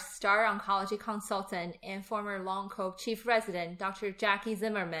with our star oncology consultant and former Long Cove chief resident, Dr. Jackie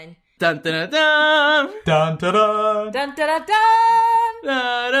Zimmerman. Dun dun dun Dun dun dun! Dun dun dun dun!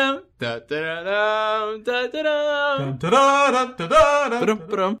 dun dun dun dun dun dun Dun dun dun dun dun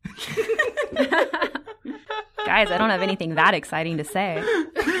dun! Guys, I don't have anything that exciting to say.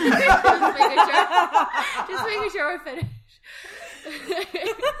 Just making sure we're finished.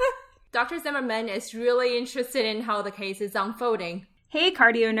 Dr. Zimmerman is really interested in how the case is unfolding. Hey,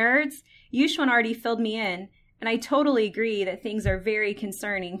 cardio nerds. Yushwan already filled me in, and I totally agree that things are very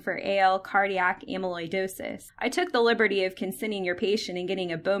concerning for AL cardiac amyloidosis. I took the liberty of consenting your patient and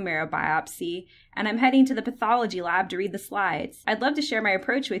getting a bone marrow biopsy, and I'm heading to the pathology lab to read the slides. I'd love to share my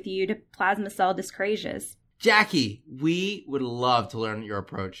approach with you to plasma cell dyscrasias. Jackie, we would love to learn your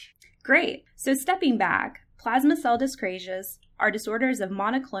approach. Great. So stepping back, plasma cell dyscrasias are disorders of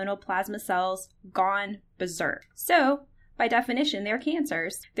monoclonal plasma cells gone berserk. So, by definition, they're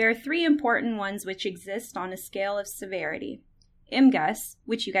cancers. There are three important ones which exist on a scale of severity. MGUS,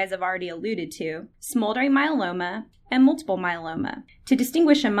 which you guys have already alluded to, smoldering myeloma, and multiple myeloma. To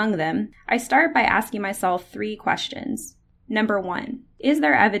distinguish among them, I start by asking myself three questions. Number 1, is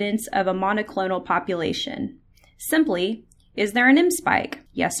there evidence of a monoclonal population? Simply, is there an M spike?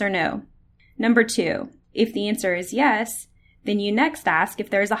 Yes or no? Number 2, if the answer is yes, then you next ask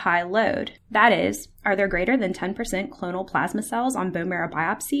if there's a high load. That is, are there greater than 10% clonal plasma cells on bone marrow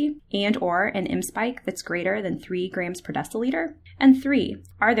biopsy and or an M spike that's greater than 3 grams per deciliter? And 3,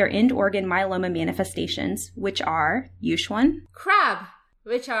 are there end organ myeloma manifestations, which are Yushwan, CRAB,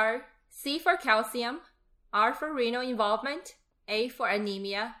 which are C for calcium, R for renal involvement, A for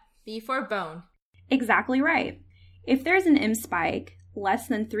anemia, B for bone. Exactly right. If there's an M spike less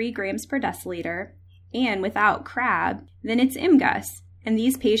than 3 grams per deciliter, and without CRAB, then it's MGUS, and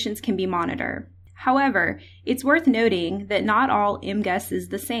these patients can be monitored. However, it's worth noting that not all MGUS is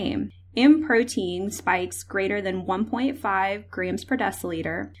the same. M protein spikes greater than 1.5 grams per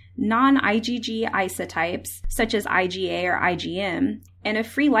deciliter, non-IgG isotypes such as IgA or IgM, and a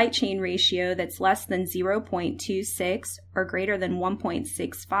free light chain ratio that's less than 0.26 or greater than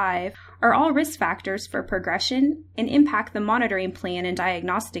 1.65 are all risk factors for progression and impact the monitoring plan and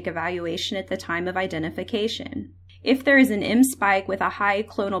diagnostic evaluation at the time of identification. If there is an M spike with a high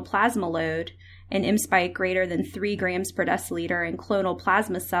clonal plasma load, an M spike greater than 3 grams per deciliter and clonal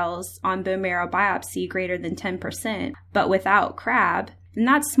plasma cells on bone marrow biopsy greater than 10%, but without CRAB, then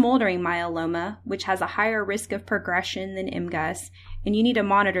that's smoldering myeloma, which has a higher risk of progression than MGUS, and you need to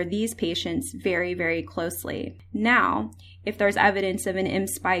monitor these patients very, very closely. Now, if there's evidence of an M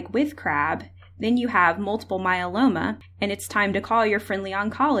spike with CRAB, then you have multiple myeloma, and it's time to call your friendly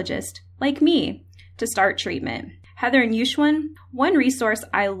oncologist, like me, to start treatment. Heather and Yushwan, one resource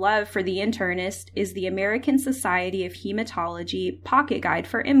I love for the internist is the American Society of Hematology Pocket Guide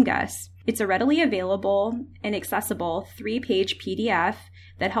for MGUS. It's a readily available and accessible 3-page PDF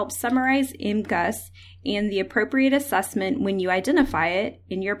that helps summarize MGUS and the appropriate assessment when you identify it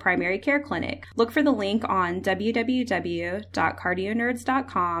in your primary care clinic. Look for the link on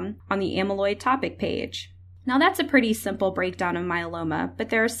www.cardionerds.com on the amyloid topic page. Now that's a pretty simple breakdown of myeloma, but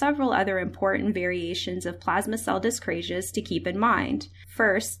there are several other important variations of plasma cell dyscrasias to keep in mind.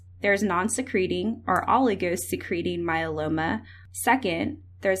 First, there's non-secreting or oligosecreting myeloma. Second,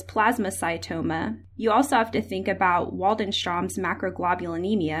 There's plasmacytoma. You also have to think about Waldenstrom's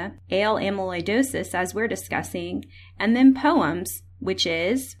macroglobulinemia, AL amyloidosis, as we're discussing, and then POEMS, which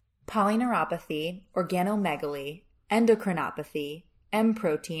is polyneuropathy, organomegaly, endocrinopathy, M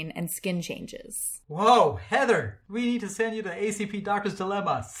protein, and skin changes. Whoa, Heather, we need to send you the ACP Doctor's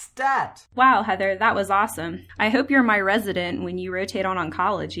Dilemma stat. Wow, Heather, that was awesome. I hope you're my resident when you rotate on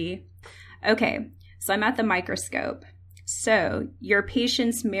oncology. Okay, so I'm at the microscope. So your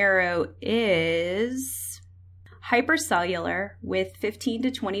patient's marrow is hypercellular with 15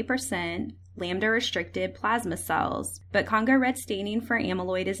 to 20% lambda-restricted plasma cells, but Congo red staining for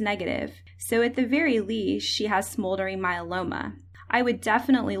amyloid is negative. So at the very least, she has smoldering myeloma. I would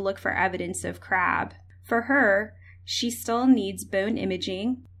definitely look for evidence of CRAB. For her, she still needs bone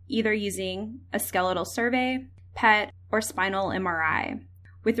imaging, either using a skeletal survey, PET, or spinal MRI.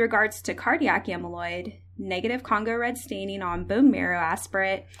 With regards to cardiac amyloid, negative Congo red staining on bone marrow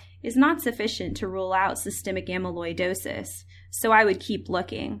aspirate is not sufficient to rule out systemic amyloidosis, so I would keep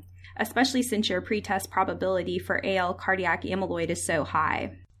looking, especially since your pretest probability for AL cardiac amyloid is so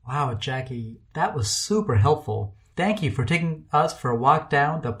high. Wow, Jackie, that was super helpful. Thank you for taking us for a walk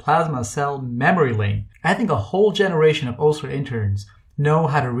down the plasma cell memory lane. I think a whole generation of Ulster interns know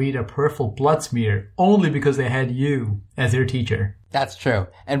how to read a peripheral blood smear only because they had you as their teacher. That's true.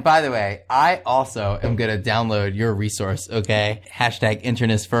 And by the way, I also am going to download your resource, okay? Hashtag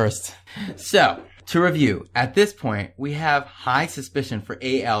internist first. So, to review, at this point, we have high suspicion for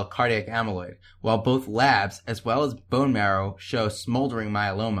AL cardiac amyloid, while both labs as well as bone marrow show smoldering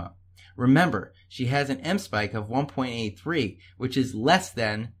myeloma. Remember, she has an M spike of 1.83, which is less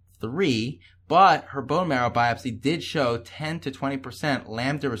than 3, but her bone marrow biopsy did show 10 to 20%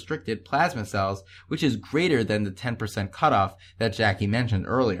 lambda-restricted plasma cells, which is greater than the 10% cutoff that Jackie mentioned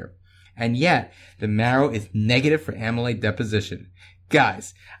earlier. And yet, the marrow is negative for amyloid deposition.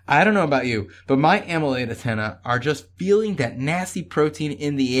 Guys, I don't know about you, but my amyloid antennae are just feeling that nasty protein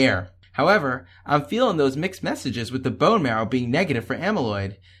in the air. However, I'm feeling those mixed messages with the bone marrow being negative for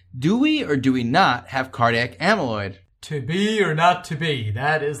amyloid. Do we or do we not have cardiac amyloid? To be or not to be,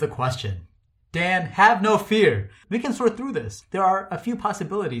 that is the question. Dan, have no fear. We can sort through this. There are a few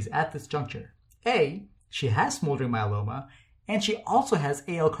possibilities at this juncture. A, she has smoldering myeloma, and she also has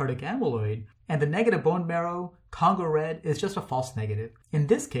AL cardiac amyloid, and the negative bone marrow, Congo red, is just a false negative. In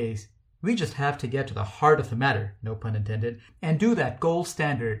this case, we just have to get to the heart of the matter, no pun intended, and do that gold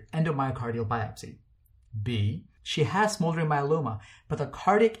standard endomyocardial biopsy. B, she has smoldering myeloma, but the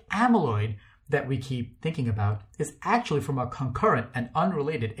cardiac amyloid that we keep thinking about is actually from a concurrent and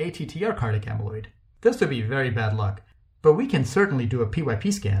unrelated ATTR cardiac amyloid. This would be very bad luck, but we can certainly do a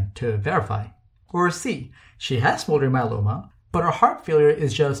PYP scan to verify. Or C, she has smoldering myeloma, but her heart failure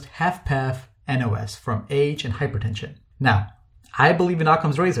is just HFpEF NOS from age and hypertension. Now, I believe in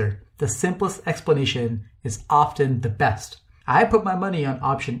Occam's razor. The simplest explanation is often the best. I put my money on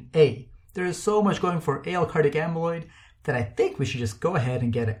option A. There is so much going for AL cardiac amyloid that I think we should just go ahead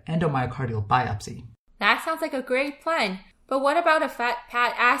and get an endomyocardial biopsy. That sounds like a great plan. But what about a fat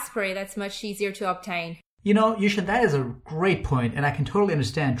PET aspirate that's much easier to obtain? You know, Yushin, that is a great point, and I can totally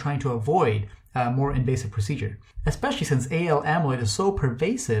understand trying to avoid a more invasive procedure. Especially since AL amyloid is so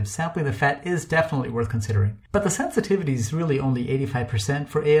pervasive, sampling the fat is definitely worth considering. But the sensitivity is really only 85%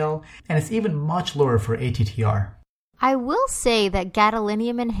 for AL, and it's even much lower for ATTR. I will say that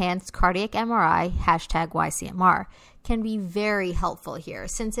gadolinium-enhanced cardiac MRI, #YCMR, can be very helpful here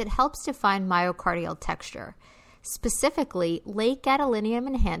since it helps define myocardial texture. Specifically, late gadolinium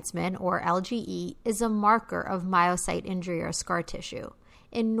enhancement, or LGE, is a marker of myocyte injury or scar tissue.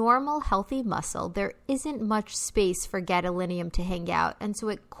 In normal, healthy muscle, there isn't much space for gadolinium to hang out, and so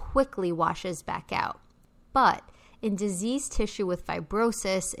it quickly washes back out. But in diseased tissue with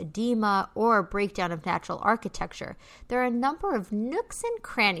fibrosis, edema, or breakdown of natural architecture, there are a number of nooks and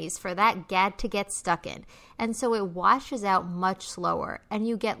crannies for that GAD to get stuck in, and so it washes out much slower, and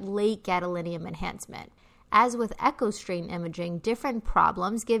you get late gadolinium enhancement. As with echo strain imaging, different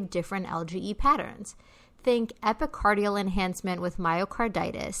problems give different LGE patterns. Think epicardial enhancement with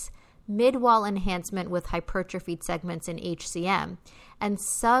myocarditis, mid-wall enhancement with hypertrophied segments in HCM, and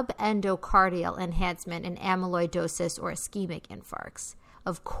subendocardial enhancement in amyloidosis or ischemic infarcts.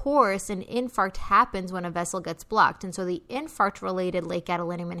 Of course, an infarct happens when a vessel gets blocked, and so the infarct-related late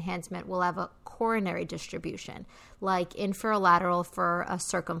gadolinium enhancement will have a coronary distribution, like inferolateral for a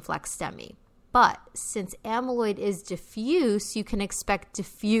circumflex STEMI. But since amyloid is diffuse, you can expect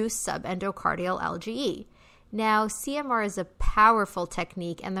diffuse subendocardial LGE. Now, CMR is a powerful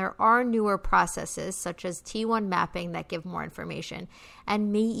technique, and there are newer processes such as T1 mapping that give more information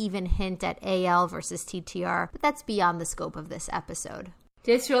and may even hint at AL versus TTR, but that's beyond the scope of this episode.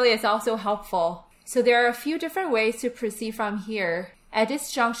 This really is also helpful. So there are a few different ways to proceed from here. At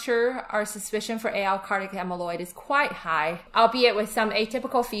this juncture, our suspicion for AL cardiac amyloid is quite high, albeit with some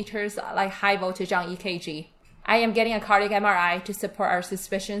atypical features like high voltage on EKG. I am getting a cardiac MRI to support our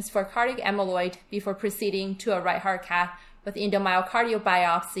suspicions for cardiac amyloid before proceeding to a right heart cath with endomyocardial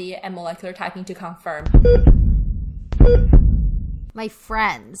biopsy and molecular typing to confirm. My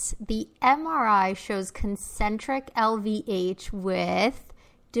friends, the MRI shows concentric LVH with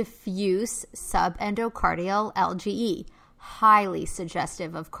diffuse subendocardial LGE, highly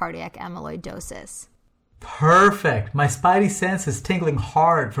suggestive of cardiac amyloidosis. Perfect. My spidey sense is tingling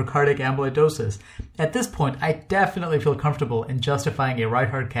hard for cardiac amyloidosis. At this point, I definitely feel comfortable in justifying a right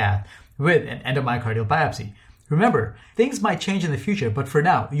heart cath with an endomyocardial biopsy. Remember, things might change in the future, but for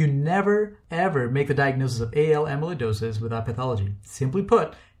now, you never, ever make the diagnosis of AL amyloidosis without pathology. Simply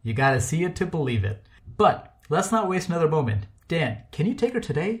put, you gotta see it to believe it. But let's not waste another moment. Dan, can you take her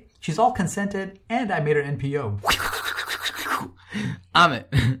today? She's all consented, and I made her NPO.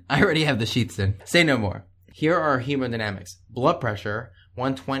 Amit, I already have the sheets in. Say no more. Here are our hemodynamics. Blood pressure,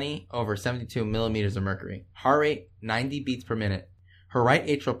 120/72 millimeters of mercury. Heart rate, 90 beats per minute. Her right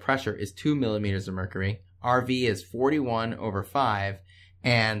atrial pressure is 2 millimeters of mercury. RV is 41/5.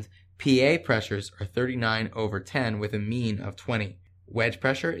 And PA pressures are 39/10 with a mean of 20. Wedge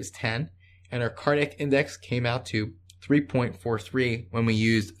pressure is 10. And our cardiac index came out to 3.43 when we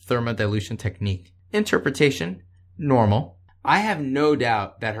used thermodilution technique. Interpretation, normal. I have no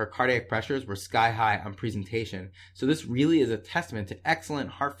doubt that her cardiac pressures were sky high on presentation, so this really is a testament to excellent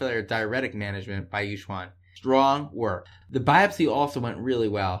heart failure diuretic management by Yuxuan. Strong work. The biopsy also went really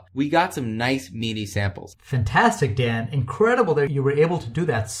well. We got some nice meaty samples. Fantastic, Dan. Incredible that you were able to do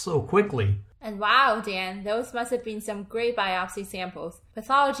that so quickly. And wow, Dan, those must have been some great biopsy samples.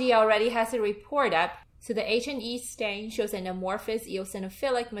 Pathology already has a report up, so the H&E stain shows an amorphous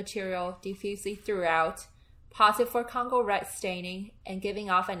eosinophilic material diffusely throughout, positive for Congo red staining, and giving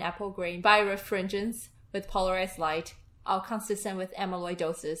off an apple green birefringence with polarized light, all consistent with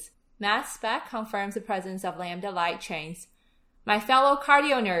amyloidosis. Mass spec confirms the presence of lambda light chains. My fellow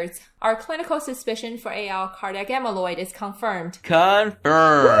cardio nerds, our clinical suspicion for AL cardiac amyloid is confirmed.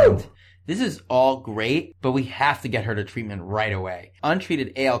 Confirmed! Woo! This is all great, but we have to get her to treatment right away.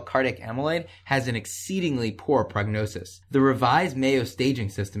 Untreated AL cardiac amyloid has an exceedingly poor prognosis. The revised Mayo staging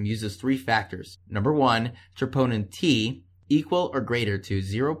system uses 3 factors. Number 1, troponin T equal or greater to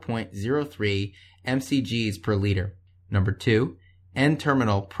 0.03 mcgs per liter. Number 2,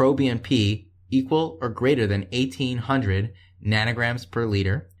 N-terminal proBNP equal or greater than 1800 nanograms per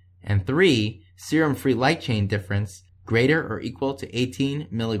liter. And 3, serum free light chain difference greater or equal to 18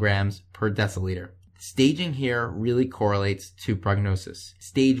 milligrams per deciliter. Staging here really correlates to prognosis.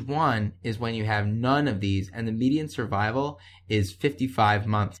 Stage 1 is when you have none of these and the median survival is 55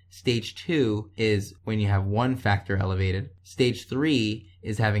 months. Stage 2 is when you have 1 factor elevated. Stage 3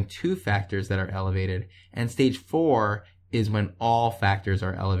 is having 2 factors that are elevated. And stage 4 is when all factors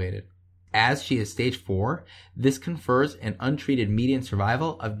are elevated. As she is stage 4, this confers an untreated median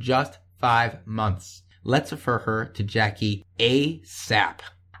survival of just 5 months. Let's refer her to Jackie ASAP.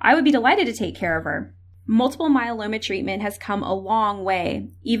 I would be delighted to take care of her. Multiple myeloma treatment has come a long way,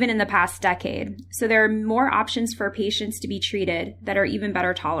 even in the past decade, so there are more options for patients to be treated that are even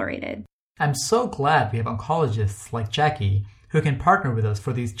better tolerated. I'm so glad we have oncologists like Jackie who can partner with us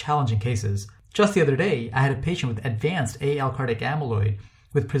for these challenging cases. Just the other day, I had a patient with advanced AL cardiac amyloid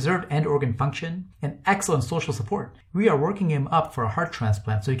with preserved end organ function and excellent social support. We are working him up for a heart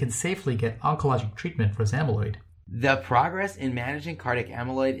transplant so he can safely get oncologic treatment for his amyloid. The progress in managing cardiac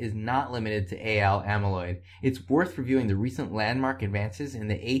amyloid is not limited to AL amyloid. It's worth reviewing the recent landmark advances in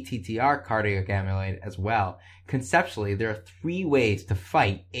the ATTR cardiac amyloid as well. Conceptually, there are 3 ways to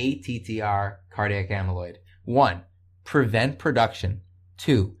fight ATTR cardiac amyloid. 1, prevent production.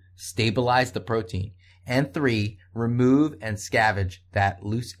 2, stabilize the protein. And 3, remove and scavenge that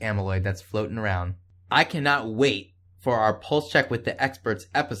loose amyloid that's floating around. I cannot wait for our Pulse Check with the Experts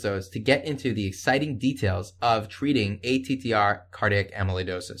episodes to get into the exciting details of treating ATTR cardiac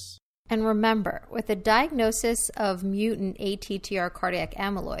amyloidosis. And remember, with a diagnosis of mutant ATTR cardiac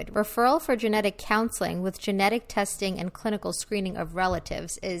amyloid, referral for genetic counseling with genetic testing and clinical screening of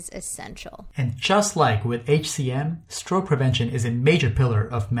relatives is essential. And just like with HCM, stroke prevention is a major pillar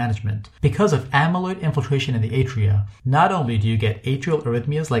of management. Because of amyloid infiltration in the atria, not only do you get atrial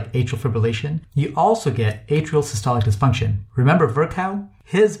arrhythmias like atrial fibrillation, you also get atrial systolic dysfunction. Remember Virchow?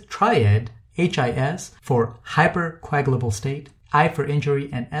 His triad, HIS, for hypercoagulable state, I for injury,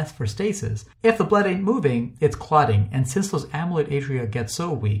 and S for stasis. If the blood ain't moving, it's clotting, and since those amyloid atria get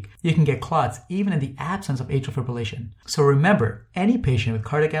so weak, you can get clots even in the absence of atrial fibrillation. So remember, any patient with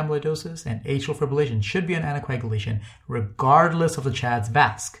cardiac amyloidosis and atrial fibrillation should be on anticoagulation, regardless of the CHADS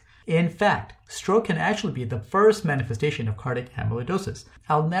VASC. In fact, stroke can actually be the first manifestation of cardiac amyloidosis.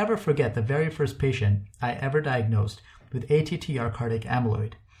 I'll never forget the very first patient I ever diagnosed with ATTR cardiac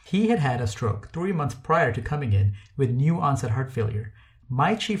amyloid. He had had a stroke 3 months prior to coming in with new onset heart failure.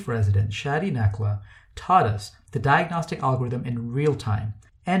 My chief resident, Shadi Nakla, taught us the diagnostic algorithm in real time,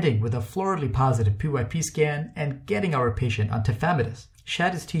 ending with a floridly positive PYP scan and getting our patient on tafamidis.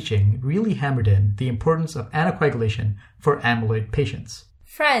 Shadi's teaching really hammered in the importance of anticoagulation for amyloid patients.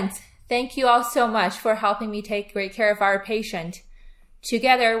 Friends, thank you all so much for helping me take great care of our patient.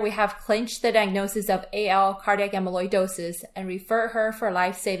 Together, we have clinched the diagnosis of AL cardiac amyloidosis and refer her for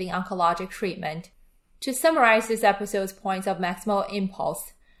life-saving oncologic treatment. To summarize this episode's points of maximal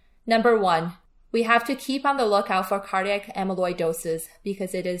impulse, number 1, we have to keep on the lookout for cardiac amyloidosis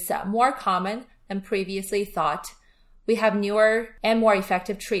because it is more common than previously thought. We have newer and more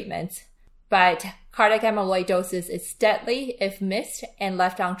effective treatments, but cardiac amyloidosis is deadly if missed and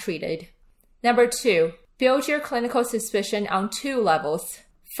left untreated. Number 2, build your clinical suspicion on 2 levels.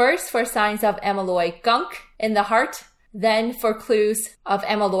 First, for signs of amyloid gunk in the heart, then for clues of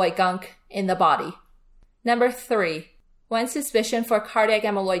amyloid gunk in the body. Number 3, when suspicion for cardiac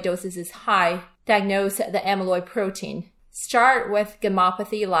amyloidosis is high, diagnose the amyloid protein. Start with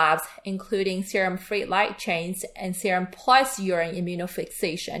gammopathy labs, including serum free light chains and serum plus urine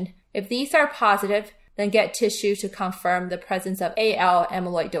immunofixation. If these are positive, then get tissue to confirm the presence of AL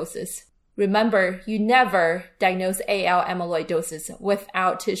amyloidosis. Remember, you never diagnose AL amyloidosis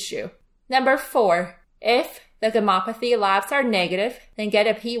without tissue. Number 4, if the gammopathy labs are negative, then get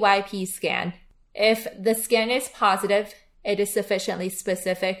a PYP scan. If the scan is positive, it is sufficiently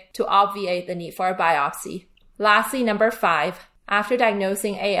specific to obviate the need for a biopsy. Lastly, number 5, after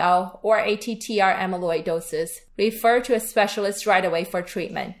diagnosing AL or ATTR amyloidosis, refer to a specialist right away for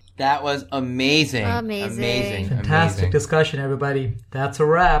treatment. That was amazing. Amazing. Fantastic discussion, everybody. That's a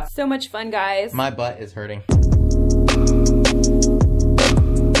wrap. So much fun, guys. My butt is hurting.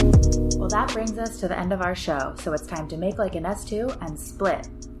 Well, that brings us to the end of our show, so it's time to make like an S2 and split.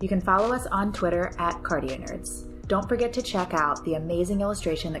 You can follow us on Twitter at CardioNerds. Don't forget to check out the amazing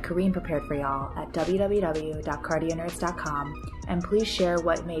illustration that Kareen prepared for y'all at www.cardionerds.com, and please share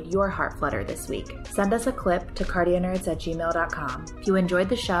what made your heart flutter this week. Send us a clip to cardionerds@gmail.com. If you enjoyed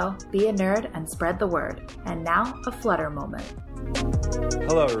the show, be a nerd and spread the word. And now, a flutter moment.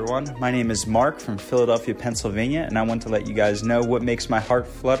 Hello everyone, my name is Mark from Philadelphia, Pennsylvania, and I want to let you guys know what makes my heart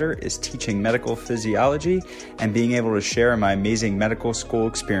flutter is teaching medical physiology and being able to share my amazing medical school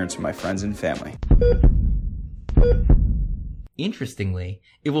experience with my friends and family. Interestingly,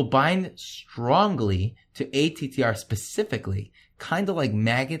 it will bind strongly to ATTR specifically, kind of like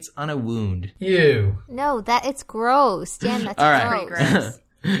maggots on a wound. Ew. No, it's gross. Dan, that's All right. gross.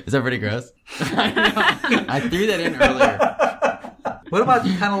 Is that pretty gross? I threw that in earlier. What about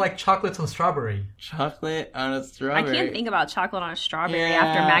kind of like chocolates on strawberry? Chocolate on a I strawberry. can't think about chocolate on a strawberry Yeah.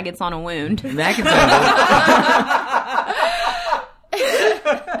 after maggots on a wound. Maggots on a wound.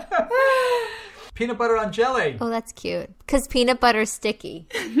 Peanut butter on jelly. Oh, that's cute. Because peanut butter's sticky.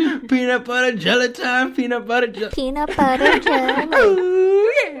 Peanut butter jelly time, peanut butter jelly. Peanut butter jelly.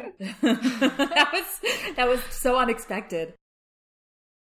 Ooh, yeah. That was so unexpected.